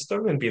nervous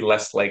system, and be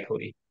less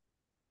likely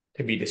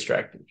to be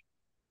distracted.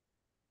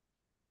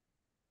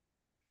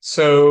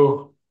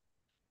 So,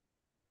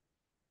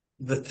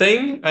 the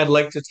thing I'd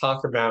like to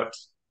talk about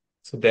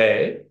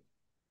today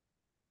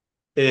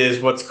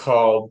is what's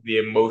called the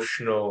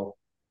emotional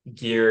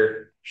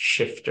gear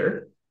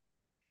shifter.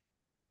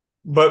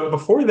 But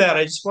before that,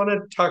 I just want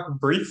to talk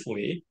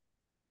briefly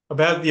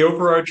about the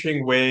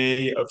overarching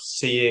way of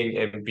seeing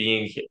and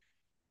being here,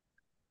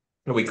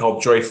 what we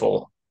call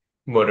joyful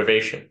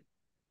motivation.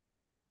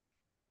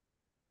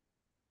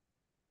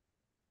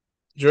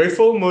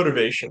 Joyful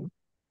motivation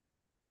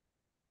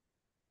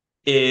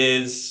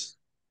is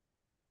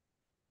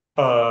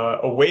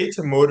a way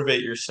to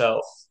motivate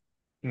yourself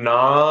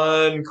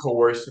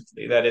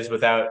non-coercively, that is,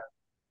 without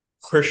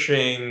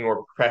pushing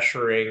or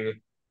pressuring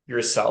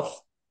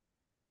yourself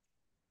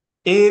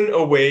in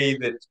a way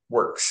that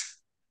works,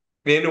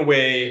 in a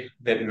way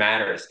that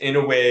matters, in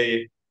a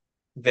way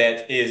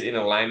that is in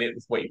alignment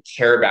with what you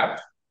care about,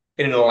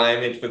 in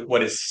alignment with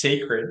what is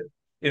sacred,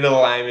 in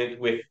alignment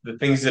with the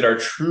things that are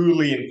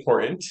truly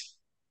important,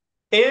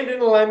 and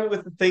in alignment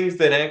with the things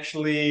that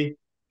actually,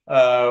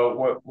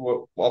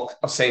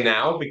 I'll say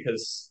now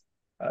because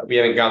we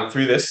haven't gone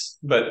through this,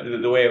 but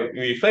the way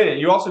we explain it,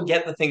 you also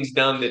get the things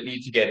done that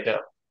need to get done.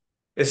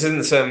 This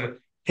isn't some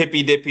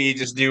hippy dippy,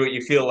 just do what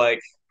you feel like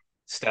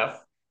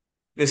stuff.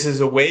 This is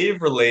a way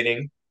of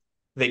relating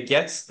that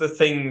gets the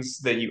things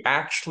that you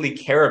actually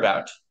care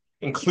about,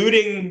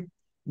 including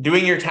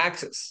doing your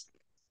taxes,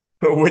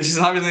 which is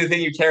obviously the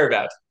thing you care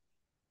about,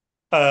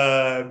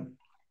 uh,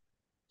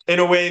 in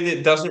a way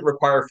that doesn't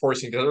require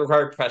forcing, doesn't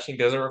require pressing,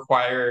 doesn't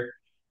require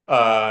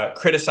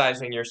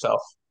criticizing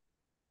yourself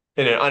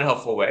in an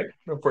unhelpful way.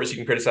 Of course, you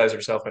can criticize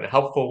yourself in a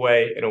helpful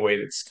way, in a way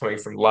that's coming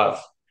from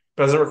love.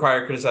 It doesn't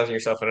require criticizing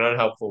yourself in an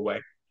unhelpful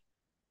way.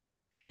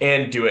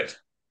 And do it.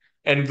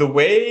 And the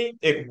way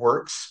it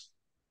works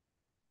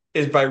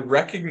is by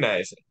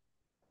recognizing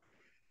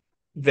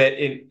that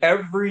in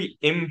every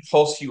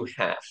impulse you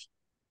have,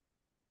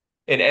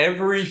 in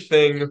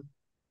everything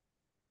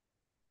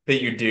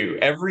that you do,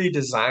 every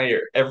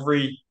desire,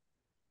 every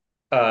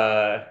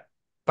uh,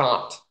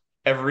 thought,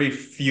 every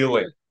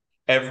feeling,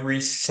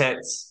 every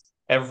sense,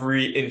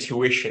 every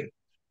intuition,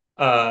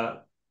 uh,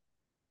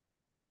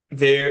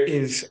 there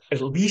is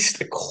at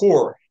least a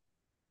core,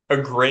 a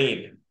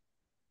grain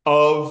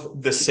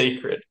of the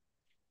sacred,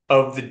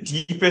 of the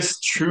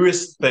deepest,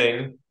 truest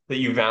thing that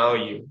you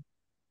value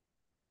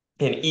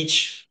in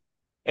each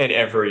and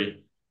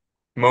every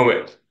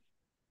moment.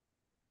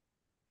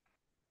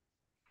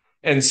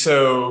 And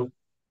so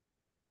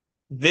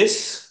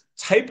this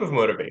type of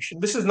motivation,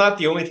 this is not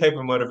the only type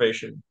of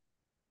motivation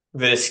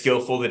that is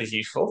skillful, that is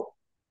useful.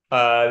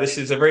 This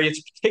is a very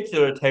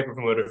particular type of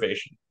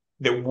motivation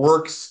that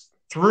works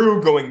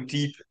through going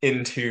deep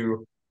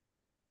into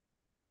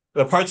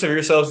the parts of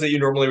yourselves that you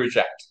normally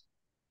reject.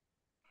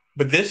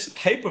 But this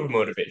type of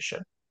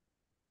motivation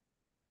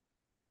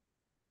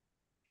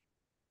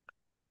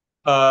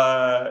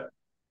uh,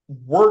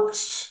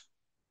 works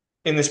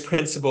in this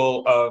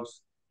principle of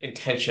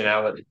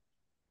intentionality.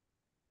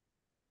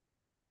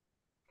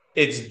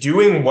 It's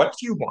doing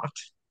what you want,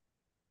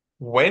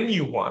 when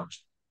you want,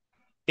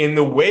 in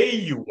the way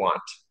you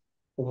want,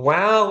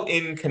 while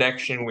in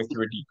connection with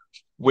your deep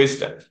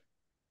wisdom.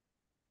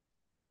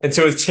 And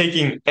so it's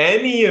taking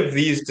any of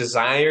these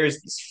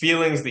desires, these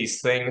feelings,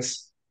 these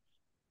things,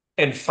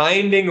 and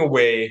finding a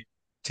way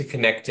to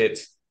connect it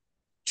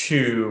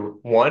to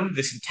one,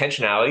 this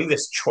intentionality,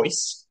 this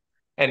choice,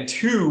 and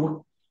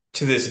two,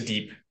 to this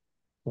deep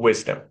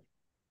wisdom.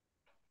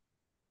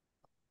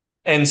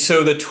 And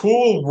so the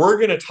tool we're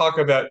going to talk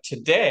about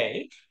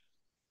today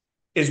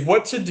is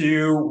what to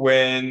do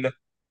when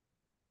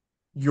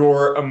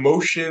your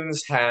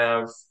emotions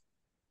have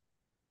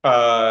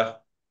uh,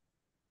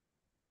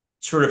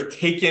 sort of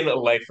taken a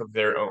life of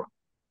their own.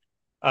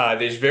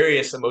 There's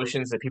various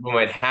emotions that people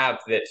might have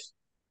that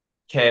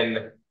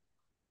can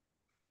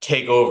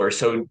take over.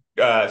 So,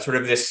 sort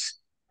of this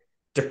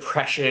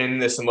depression,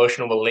 this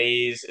emotional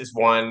malaise is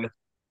one.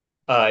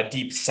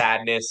 Deep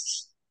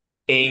sadness,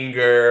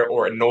 anger,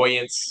 or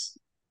annoyance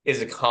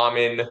is a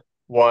common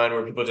one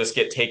where people just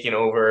get taken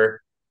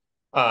over.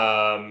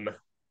 Um,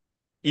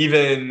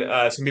 Even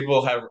some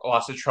people have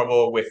lots of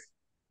trouble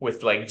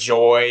with like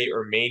joy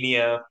or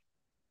mania.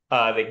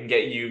 They can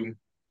get you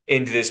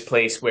into this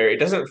place where it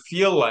doesn't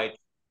feel like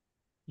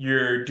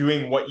you're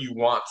doing what you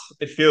want.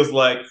 It feels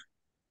like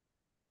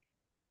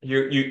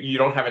you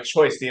don't have a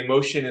choice. The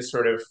emotion is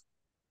sort of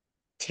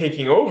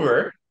taking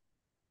over,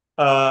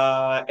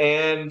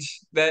 and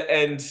that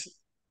and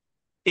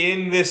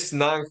in this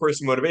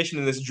non-coercive motivation,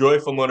 in this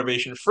joyful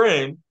motivation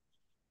frame,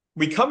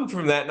 we come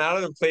from that not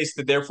in a place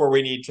that therefore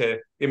the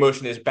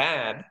emotion is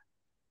bad,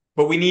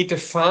 but we need to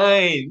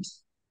find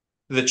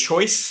the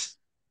choice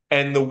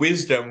and the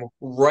wisdom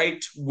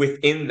right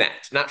within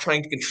that, not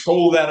trying to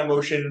control that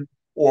emotion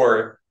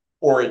or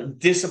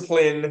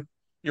discipline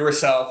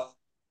yourself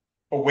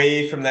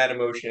away from that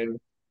emotion,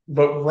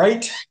 but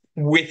right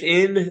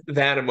within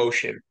that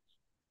emotion,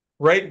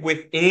 right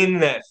within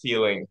that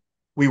feeling,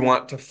 we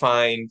want to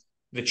find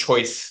the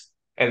choice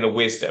and the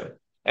wisdom.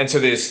 And so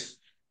there's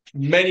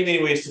many,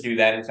 many ways to do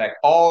that. In fact,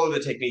 all of the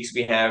techniques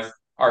we have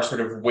are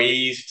sort of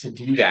ways to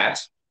do that.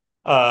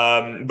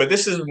 But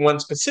this is one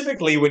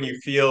specifically when you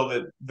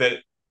feel that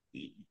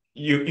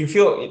you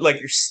feel like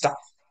you're stuck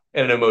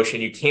in an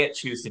emotion. You can't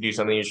choose to do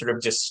something. You're sort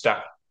of just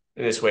stuck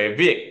in this way of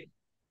being.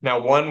 Now,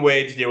 one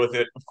way to deal with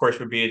it, of course,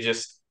 would be to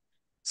just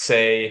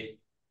say,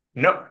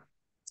 no,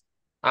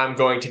 I'm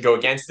going to go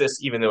against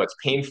this, even though it's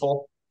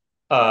painful.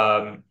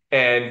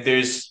 And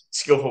there's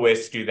skillful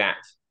ways to do that.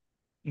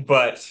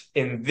 But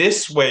in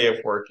this way of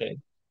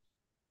working,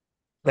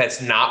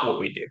 that's not what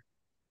we do.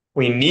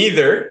 We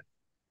neither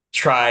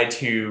try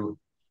to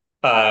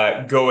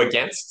go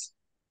against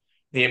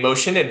the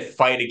emotion and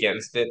fight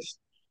against it,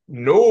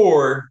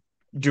 nor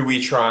do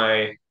we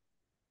try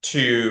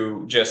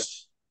to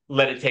just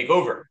let it take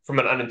over from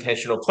an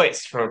unintentional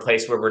place, from a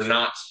place where we're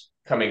not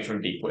coming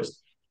from deep wisdom.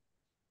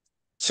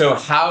 So,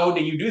 how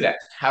do you do that?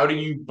 How do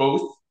you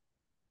both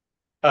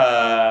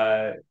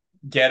uh,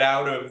 get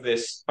out of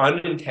this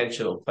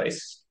unintentional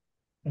place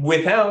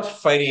without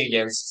fighting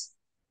against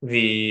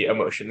the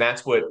emotion?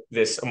 That's what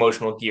this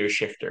emotional gear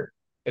shifter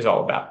is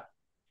all about.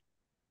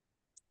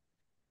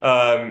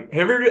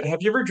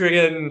 Have you ever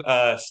driven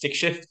stick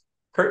shift,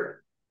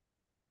 Kurt?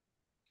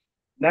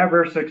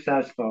 Never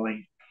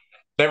successfully.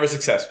 Never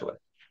successfully.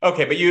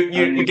 Okay, but you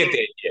I get the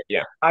idea.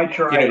 Yeah, I you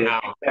tried know it.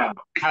 how Yeah,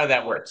 how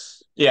that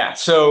works. Yeah.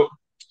 So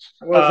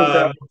it wasn't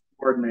that um,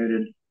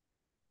 coordinated.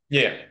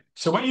 yeah.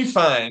 So what you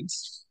find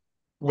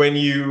when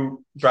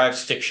you drive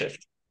stick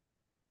shift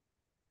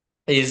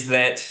is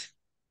that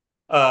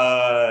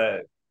uh,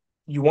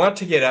 you want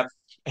to get up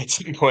at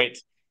some point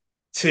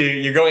to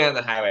you're going on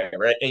the highway,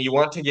 right? And you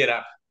want to get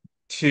up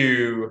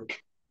to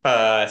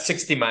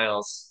 60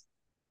 miles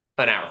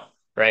an hour,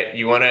 right?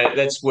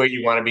 That's where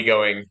you want to be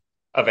going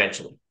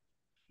eventually.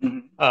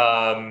 Mhm.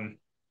 Um,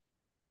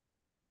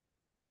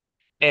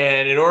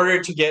 and in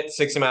order to get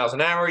 60 miles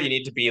an hour, you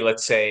need to be,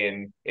 let's say,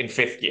 in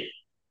fifth gear.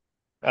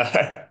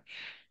 Uh,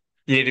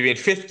 you need to be in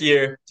fifth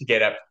gear to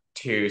get up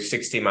to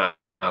 60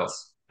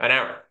 miles an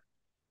hour.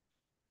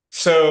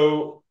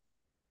 So,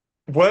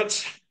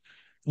 what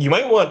you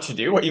might want to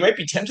do, what you might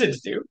be tempted to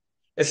do,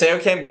 is say,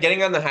 okay, I'm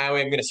getting on the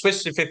highway. I'm going to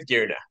switch to fifth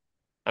gear now.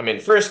 I'm in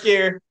first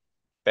gear.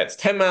 That's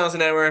 10 miles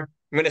an hour.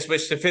 I'm going to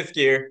switch to fifth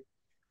gear.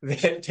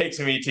 That takes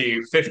me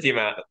to 60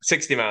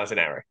 miles an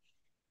hour.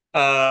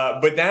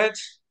 But that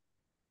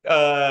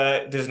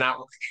does not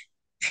work.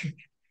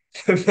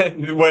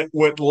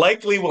 What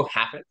likely will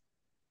happen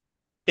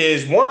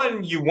is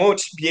one, you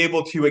won't be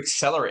able to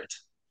accelerate.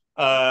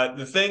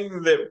 The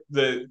thing that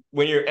the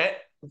when you're at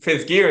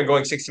fifth gear and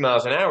going 60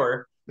 miles an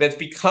hour, that's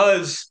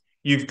because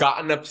you've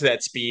gotten up to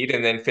that speed,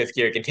 and then fifth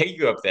gear can take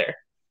you up there.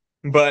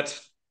 But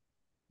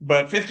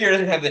fifth gear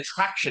doesn't have the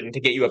traction to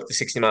get you up to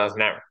 60 miles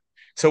an hour.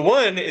 So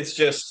one, it's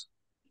just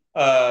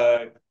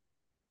uh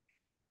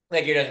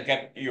that gear doesn't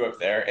get you up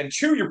there, and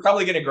two, you're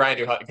probably going to grind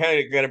too hard. You're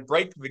kind of going to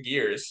break the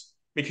gears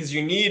because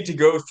you need to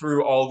go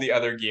through all the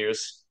other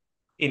gears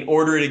in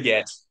order to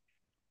get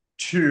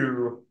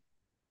to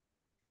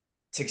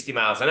 60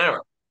 miles an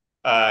hour.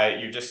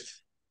 You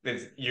just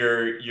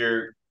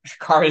your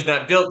car is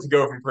not built to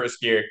go from first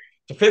gear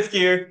to fifth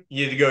gear.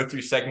 You need to go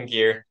through second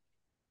gear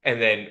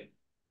and then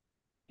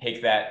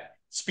take that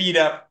speed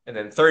up, and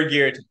then third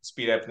gear, take the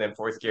speed up, and then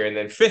fourth gear, and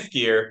then fifth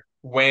gear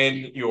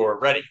when you're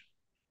ready.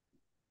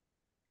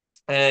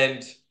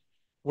 And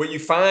what you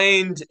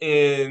find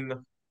in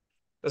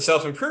the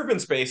self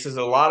improvement space is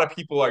a lot of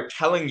people are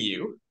telling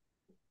you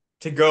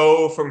to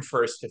go from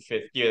first to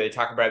fifth gear. They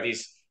talk about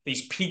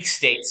these peak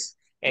states,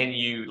 and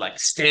you like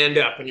stand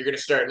up, and you're going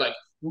to start like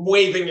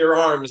waving your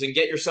arms and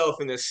get yourself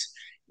in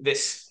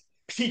this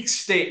peak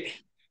state,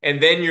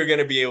 and then you're going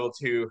to be able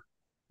to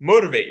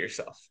motivate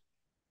yourself.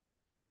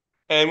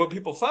 And what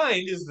people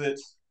find is that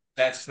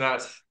that's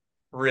not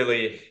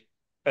really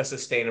a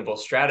sustainable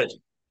strategy.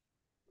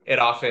 It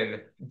often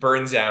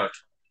burns out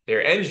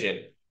their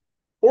engine,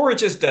 or it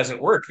just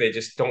doesn't work. They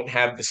just don't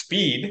have the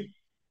speed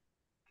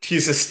to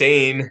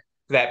sustain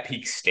that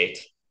peak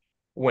state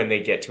when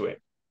they get to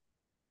it.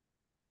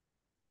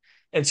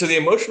 And so the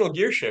emotional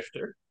gear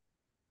shifter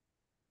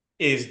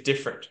is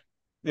different.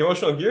 The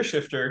emotional gear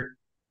shifter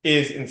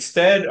is,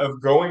 instead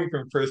of going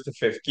from first to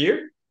fifth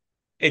gear,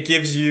 it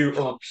gives you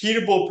a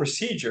repeatable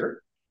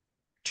procedure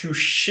to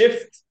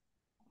shift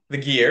the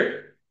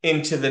gear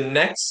into the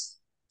next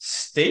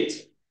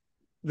state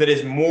that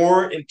is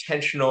more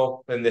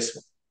intentional than this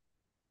one,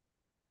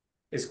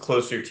 is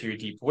closer to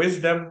deep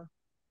wisdom,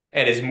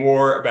 and is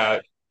more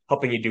about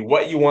helping you do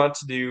what you want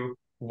to do,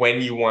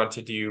 when you want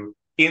to do,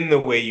 in the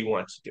way you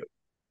want to do it.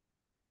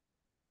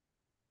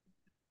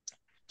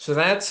 So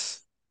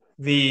that's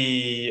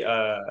the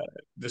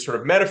sort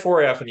of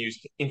metaphor I often use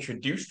to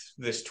introduce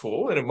this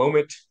tool. In a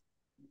moment,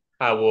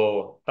 I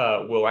will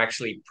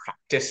actually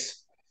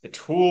practice the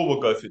tool.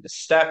 We'll go through the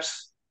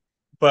steps.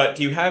 But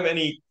do you have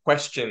any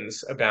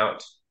questions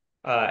about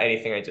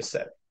anything I just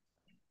said?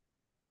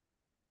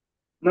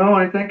 No,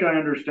 I think I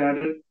understand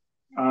it.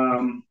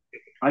 Um,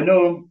 I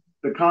know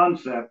the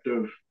concept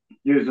of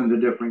using the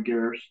different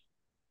gears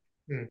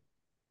Hmm.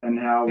 and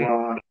how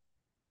Hmm.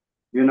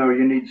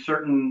 you need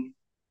certain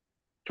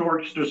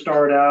torques to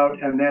start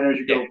out, and then as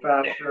you Yeah, go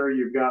faster,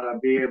 you've got to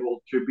be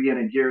able to be in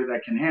a gear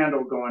that can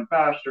handle going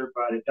faster,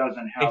 but it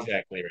doesn't have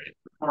exactly right.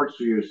 the torques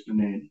you used to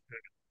need.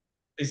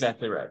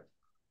 Exactly right.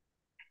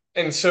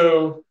 And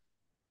so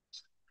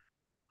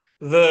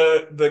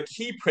the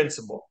key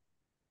principle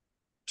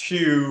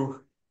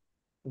to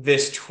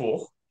this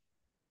tool,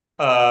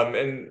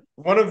 and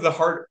one of the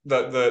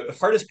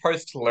hardest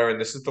parts to learn,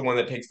 this is the one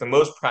that takes the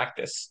most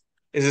practice,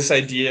 is this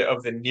idea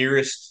of the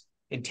nearest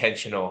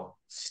intentional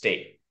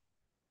state.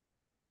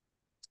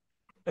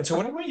 And so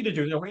what I want you to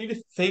do is I want you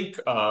to think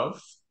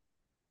of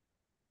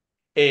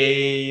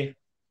a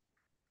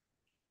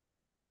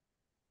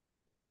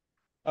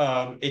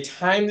a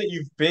time that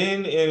you've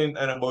been in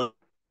an emotion.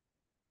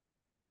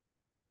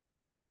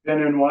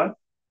 And in what?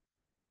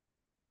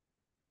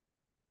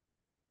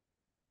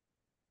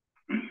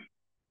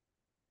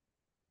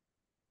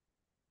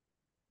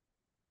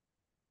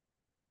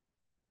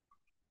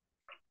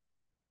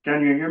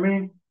 Can you hear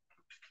me?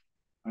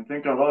 I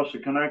think I lost the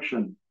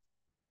connection.